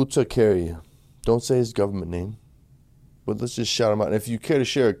 bro. Who took care of you? Don't say his government name, but let's just shout him out. And if you care to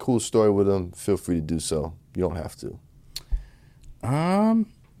share a cool story with him, feel free to do so. You don't have to.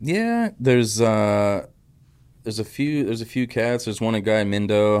 Yeah, there's a few cats. There's one guy in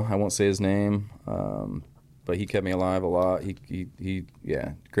Mindo. I won't say his name, but he kept me alive a lot. He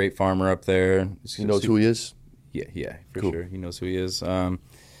great farmer up there. He knows who he is? Yeah, for sure. He knows who he is.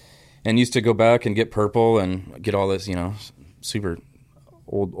 And used to go back and get purple and get all this, super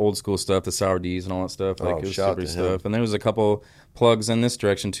old school stuff, the sour D's and all that stuff. Like it was super stuff. And there was a couple plugs in this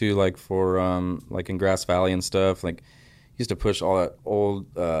direction too, like for like in Grass Valley and stuff. Like used to push all that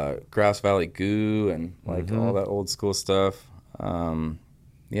old Grass Valley goo and like all that old school stuff.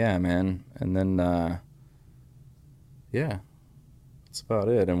 Yeah, man. And then that's about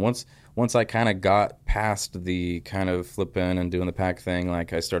it. And once I kind of got past the kind of flipping and doing the pack thing,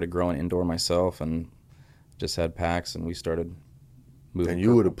 like I started growing indoor myself and just had packs, and we started moving. And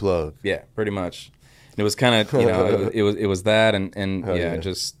you were the plug. Yeah, pretty much. And it was kind of, it was that, and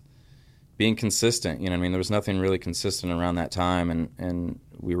just being consistent. You know what I mean? There was nothing really consistent around that time, and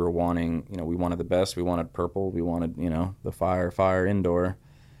we were wanting, you know, we wanted the best. We wanted purple. We wanted, you know, the fire indoor.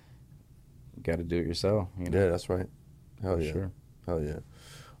 You got to do it yourself. You know? Yeah, that's right. Hell For yeah. sure. Hell yeah.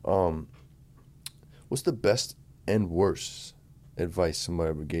 What's the best and worst advice somebody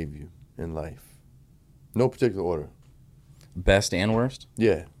ever gave you in life? No particular order. Best and worst?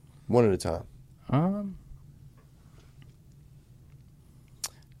 Yeah, one at a time.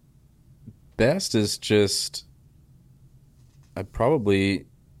 Best is just, I'd probably,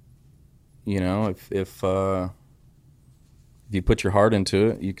 you know, if you put your heart into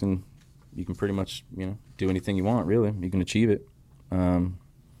it, you can pretty much, you know, do anything you want. Really, you can achieve it.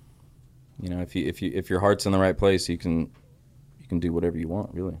 You know, if your heart's in the right place, you can do whatever you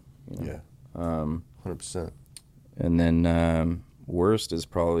want. Really. You know? Yeah. 100%. And then worst is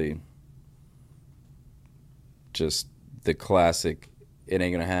probably just the classic. It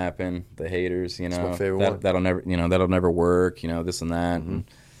ain't gonna happen. The haters, you know, that's my favorite one. That'll never work. You know, this and that, Mm-hmm. and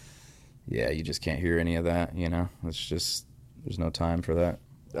yeah, you just can't hear any of that. You know, it's just there's no time for that.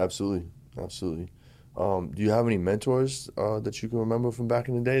 Absolutely. Do you have any mentors that you can remember from back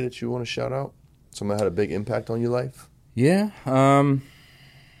in the day that you want to shout out? Someone had a big impact on your life? Yeah,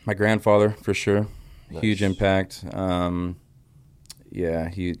 my grandfather for sure, Nice. huge impact. Yeah,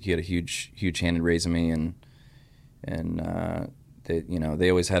 he had a huge hand in raising me, and they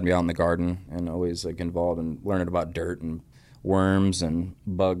always had me out in the garden and always like involved in learning about dirt and worms and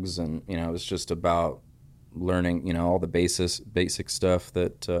bugs, and you know, it was just about learning, you know, all the basic stuff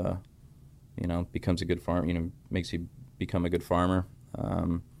that you know, becomes a good farm, you know, makes you become a good farmer.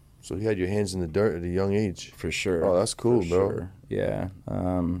 So he had your hands in the dirt at a young age. For sure. Oh, that's cool, For bro. Sure. Yeah.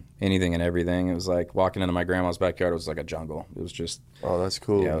 Anything and everything. It was like walking into my grandma's backyard. It was like a jungle. It was just. Oh, that's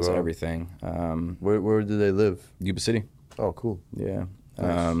cool, Yeah, it was bro. everything. Where do they live? Yuba City. Oh, cool. Yeah.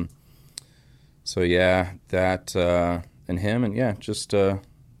 Nice. So yeah, that and him, and yeah, just he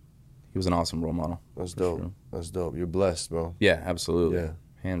was an awesome role model. That's for dope. sure. That's dope. You're blessed, bro. Yeah, absolutely. Yeah.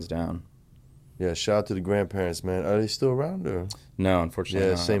 Hands down. Yeah, shout out to the grandparents, man. Are they still around? Or? No, unfortunately.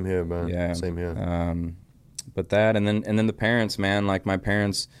 Yeah, not. same here, man. Yeah. Same here. But that, and then the parents, man. Like my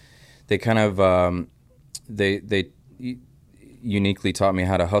parents, they kind of they uniquely taught me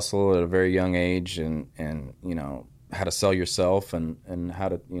how to hustle at a very young age, and you know, how to sell yourself, and how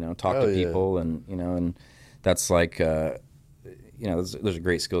to, you know, talk Hell to yeah. people, and you know, and that's like you know, those are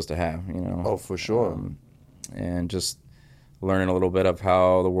great skills to have, you know. Oh, for sure. And just learning a little bit of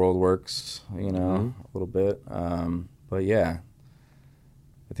how the world works, you know, a little bit. But yeah,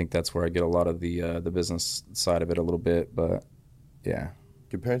 I think that's where I get a lot of the business side of it a little bit. But yeah.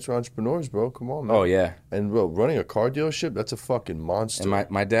 Your parents are entrepreneurs, bro. Come on, man. Oh yeah. And bro, running a car dealership, that's a fucking monster. And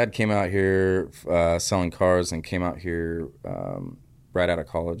my dad came out here selling cars, and came out here right out of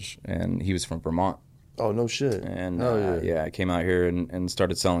college, and he was from Vermont. Oh, no shit. And Hell yeah, I came out here and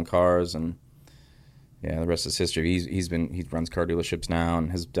started selling cars, and yeah, the rest is history. He runs car dealerships now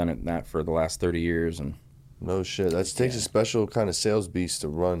and has done that for the last 30 years, and No shit. That takes a special kind of sales beast to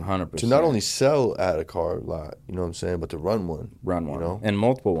run. 100%. To not only sell at a car lot, you know what I'm saying, but to run one. run you one, know? and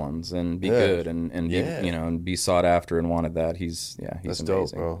multiple ones, and be Yeah. good, and be, Yeah. you know, and be sought after and wanted. That he's That's amazing.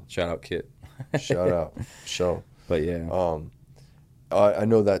 dope, bro. Shout out Kit. Shout out. Show. But yeah, I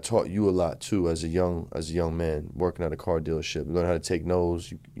know that taught you a lot too as a young man working at a car dealership. You learn how to take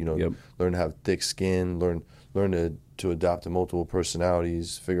no's, you know, Yep. learn to have thick skin, learn to adapt to multiple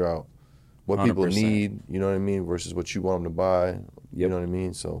personalities, figure out what people 100%. need, you know what I mean, versus what you want them to buy. You Yep. know what I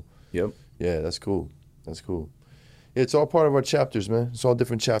mean? So Yep. yeah, that's cool. That's cool. Yeah, it's all part of our chapters, man. It's all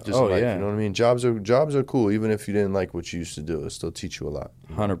different chapters Oh, in life. yeah. You know what I mean? Jobs are cool, even if you didn't like what you used to do. It'll still teach you a lot.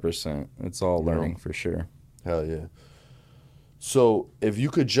 100%. It's all You know? learning for sure. Hell yeah. So, if you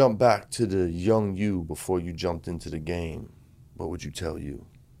could jump back to the young you before you jumped into the game, what would you tell you?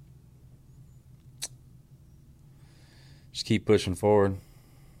 Just keep pushing forward.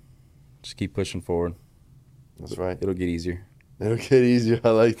 Just keep pushing forward. That's right. It'll get easier. It'll get easier. I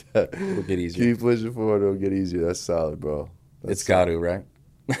like that. It'll get easier. Keep pushing forward. It'll get easier. That's solid, bro. It's got to, right?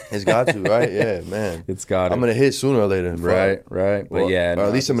 It's got to, right? Yeah, man. It's got to. I'm going to hit sooner or later. Fuck. Right. But Well, yeah. or no,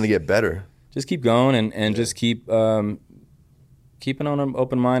 at least I'm going to get better. just keep going, and just keep keeping on an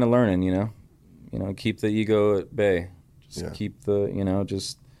open mind and learning, you know, keep the ego at bay. Just Yeah. keep the, you know,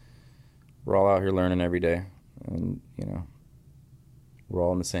 just we're all out here learning every day, and you know, we're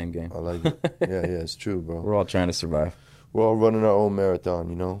all in the same game. I like it. Yeah, it's true, bro. We're all trying to survive. We're all running our own marathon,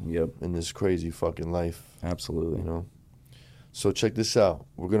 you know, Yep, in this crazy fucking life, absolutely. you know. So check this out.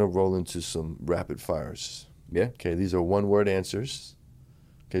 We're going to roll into some rapid fires. Yeah. Okay, these are one-word answers.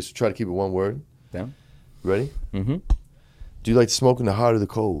 Okay, so try to keep it one word. Down. Ready? Mm-hmm. Do you like to smoke in the hot or the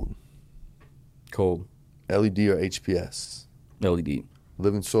cold? Cold. LED or HPS? LED.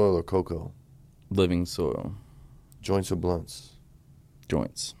 Living soil or cocoa? Living soil. Joints or blunts?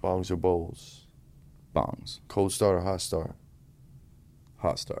 Joints. Bongs or bowls? Bongs. Cold start or hot start?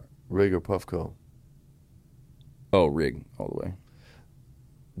 Hot start. Rig or Puffco? Oh, rig all the way.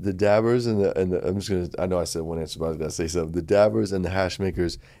 The dabbers and the I'm just gonna, I know I said one answer, but I was gonna say something. The dabbers and the hash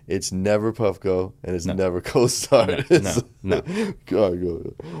makers, it's never Puffco and it's never cold start. No.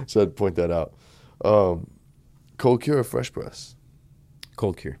 Go. So I'd point that out. Cold cure or fresh press?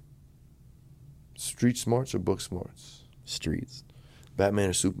 Cold cure. Street smarts or book smarts? Streets. Batman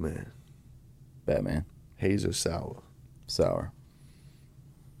or Superman? Batman. Haze or sour? Sour.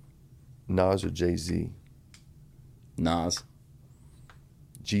 Nas or Jay-Z? Nas.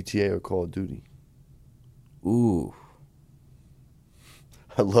 GTA or Call of Duty? Ooh.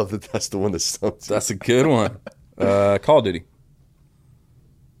 I love that that's the one that stumps you. That's a good one. Call of Duty.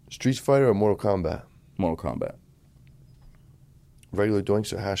 Street Fighter or Mortal Kombat? Mortal Kombat. Regular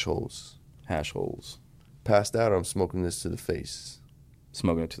doinks or hash holes? Hash holes. Passed out or I'm smoking this to the face?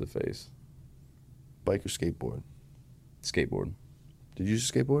 Smoking it to the face. Bike or skateboard? Skateboard. Did you use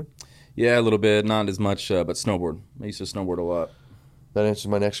a skateboard? Yeah, a little bit. Not as much, but snowboard. I used to snowboard a lot. That answers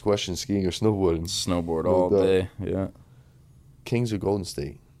my next question, skiing or snowboarding. Snowboard No all doubt. day. Yeah. Kings or Golden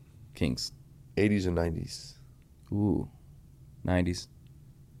State? Kings. 80s or 90s? Ooh. 90s.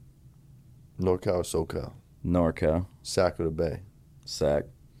 NorCal or SoCal? NorCal. Sac or the Bay? Sac.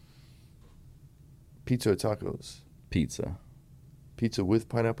 Pizza or tacos? Pizza. Pizza with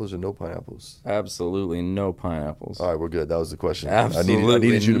pineapples or no pineapples? Absolutely no pineapples. All right, we're good. That was the question. Absolutely I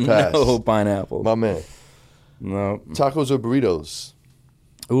needed you to pass. no pineapples. My man. No. Tacos or burritos?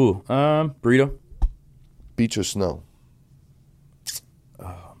 Ooh. Burrito. Beach or snow?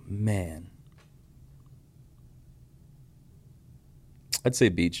 Oh, man. I'd say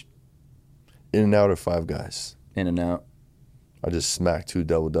beach. In-N-Out or Five Guys? In-N-Out. I just smacked 2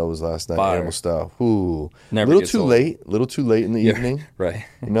 double-doubles last night, Fire. animal style. Ooh. Never Little gets too old. late. Little too late in the Yeah, evening. right.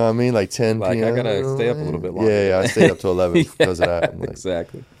 You know what I mean? Like 10 Like, p.m. I gotta stay up a little bit longer. Yeah, I stayed up till 11 because of that. I'm like,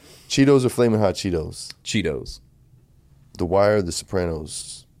 Exactly. Cheetos or Flamin' Hot Cheetos? Cheetos. The Wire or The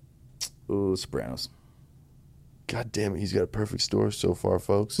Sopranos? Ooh, Sopranos. God damn it, he's got a perfect score so far,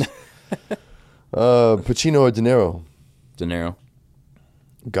 folks. Pacino or De Niro? De Niro.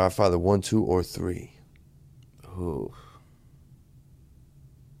 Godfather 1, 2, or 3? Ooh.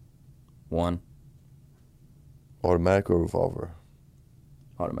 1. Automatic or revolver?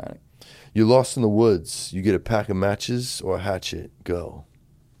 Automatic. You're lost in the woods. You get a pack of matches or a hatchet. Go.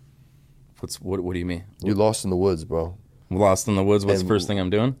 What do you mean? You're lost in the woods, bro. Lost in the woods. What's And- the first thing I'm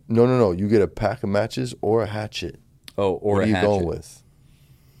doing? No. You get a pack of matches or a hatchet. Oh, or What a are you hatchet. going with?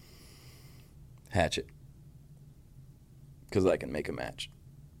 Hatchet. Because I can make a match.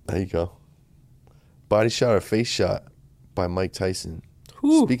 There you go. Body shot or face shot by Mike Tyson.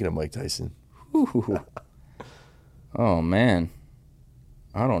 Whew. Speaking of Mike Tyson. Ooh. Oh man,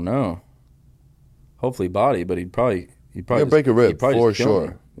 I don't know. Hopefully body, but he'd probably He'll break a rib, for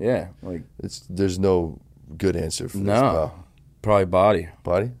sure. Yeah, like There's no good answer for this. no, pal. probably body.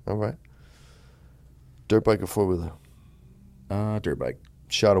 Body? All right. Dirt bike or four-wheeler? Dirt bike.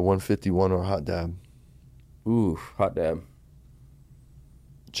 Shot of 151 or hot dab? Ooh, hot dab.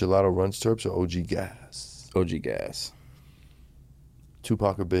 Gelato Runs Terps or OG Gas? OG gas.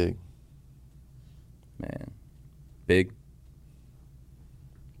 Tupac or Big? Man, big.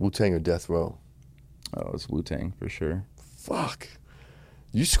 Wu-Tang or Death Row? Oh, it's Wu-Tang for sure. Fuck.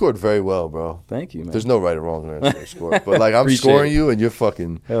 You scored very well, bro. Thank you, man. There's no right or wrong answer to score. But like I'm Appreciate scoring it. you and you're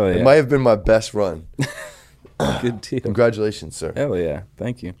fucking Hell it yeah. might have been my best run. Good deal. Congratulations, sir. Hell yeah.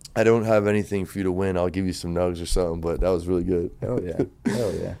 Thank you. I don't have anything for you to win. I'll give you some nugs or something, but that was really good. Hell yeah.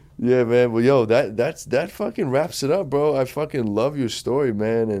 Hell yeah. Yeah, man. Well, yo, that fucking wraps it up, bro. I fucking love your story,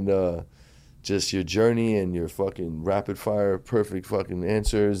 man, and just your journey and your fucking rapid fire, perfect fucking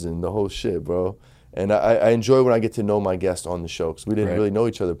answers and the whole shit, bro. And I enjoy when I get to know my guest on the show because we didn't Right. really know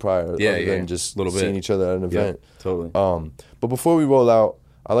each other prior, Yeah, other yeah. than just Little bit. seeing each other at an event. Yep, totally. But before we roll out,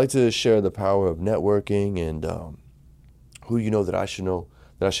 I like to share the power of networking and who you know that I should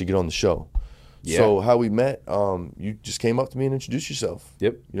get on the show. Yeah. So how we met, you just came up to me and introduced yourself.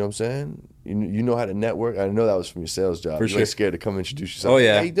 Yep. You know what I'm saying? You know how to network. I know that was from your sales job. For You're sure. like scared to come introduce yourself. Oh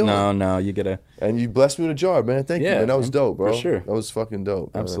yeah. How you doing? No, you gotta. And you blessed me with a jar, man. Thank you, Yeah, man. That was man. dope, bro. For sure. That was fucking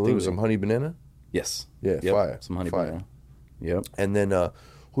dope. man. I think it Absolutely. was some honey banana. Yes. Yeah, Yep. fire. Some honey Fire. banana. Yep. And then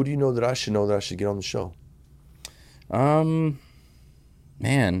who do you know that I should get on the show?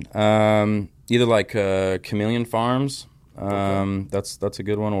 Man, either like Chameleon Farms, that's a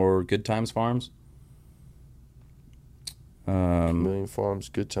good one, or Good Times Farms. Chameleon Farms,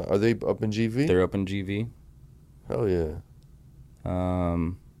 good time. Are they up in GV? They're up in GV. Hell yeah.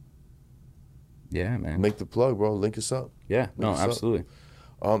 Yeah, man. Make the plug, bro. Link us up. Yeah, no, absolutely.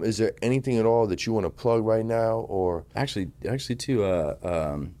 Is there anything at all that you want to plug right now, or Actually, too.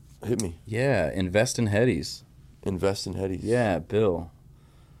 hit me? Yeah, invest in Headies. Invest in Headies. Yeah, Bill.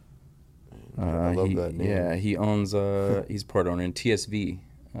 I love that name. Yeah, he owns. He's part owner in TSV,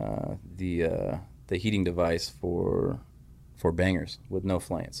 the heating device for bangers with no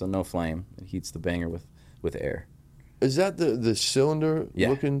flame. So no flame. It heats the banger with air. Is that the cylinder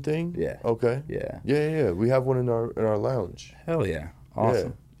looking thing? Yeah. Okay. Yeah. We have one in our lounge. Hell yeah.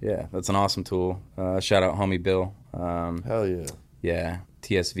 Awesome. Yeah, that's an awesome tool. Shout out homie Bill. Hell yeah. Yeah,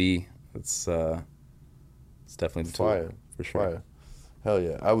 TSV. It's definitely the Fire. tool for sure. Fire. Hell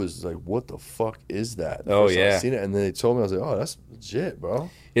yeah. I was like, what the fuck is that? Oh, First time yeah. I seen it, and then they told me, I was like, oh, that's legit, bro.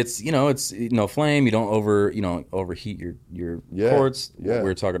 It's it's no flame. You don't overheat your quartz. Yeah. We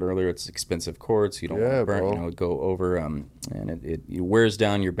were talking earlier. It's expensive quartz. You don't want to burn. Bro. Go over. And it wears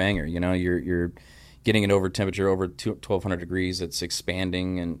down your banger. You're getting it over temperature over 1,200 degrees. It's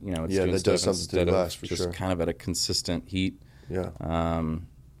expanding, and it's doing that stuff does something to the glass for just sure. kind of at a consistent heat. Yeah.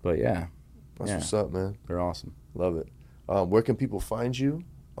 But yeah, That's what's up, man. they're awesome. Love it. Where can people find you?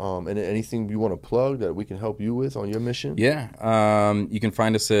 And anything you want to plug that we can help you with on your mission? Yeah. You can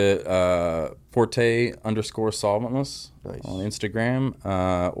find us at Forté_solventless on Instagram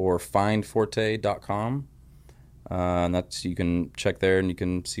or findforte.com. And that's, you can check there and you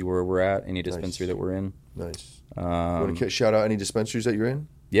can see where we're at, any dispensary that we're in. Nice. Want to shout out any dispensaries that you're in?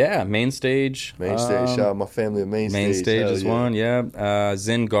 Yeah, Main Stage. Shout out my family at Main Stage. Main Stage is one, yeah.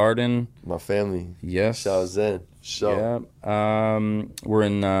 Zen Garden. My family. Yes. Shout out Zen. Yeah. We're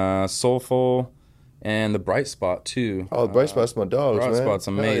in Soulful and the Bright Spot too. Oh, the Bright Spot's my dogs, Bright man. Spot's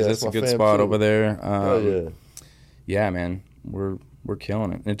amazing. That's a good fam, spot too. over there. Hell yeah. Yeah, man. We're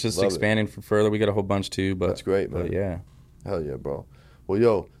killing it. It's just Love expanding for further. We got a whole bunch too, but that's great, man. But yeah. Hell yeah, bro. Well,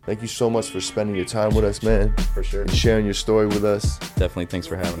 yo, thank you so much for spending your time with us, man. For sure. And sharing your story with us. Definitely. Thanks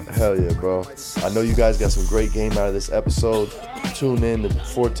for having us. Hell yeah, bro. I know you guys got some great game out of this episode. Tune in to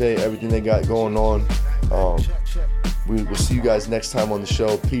Forté, everything they got going on. We'll see you guys next time on the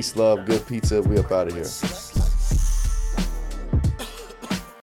show. Peace, love, good pizza. We up out of here.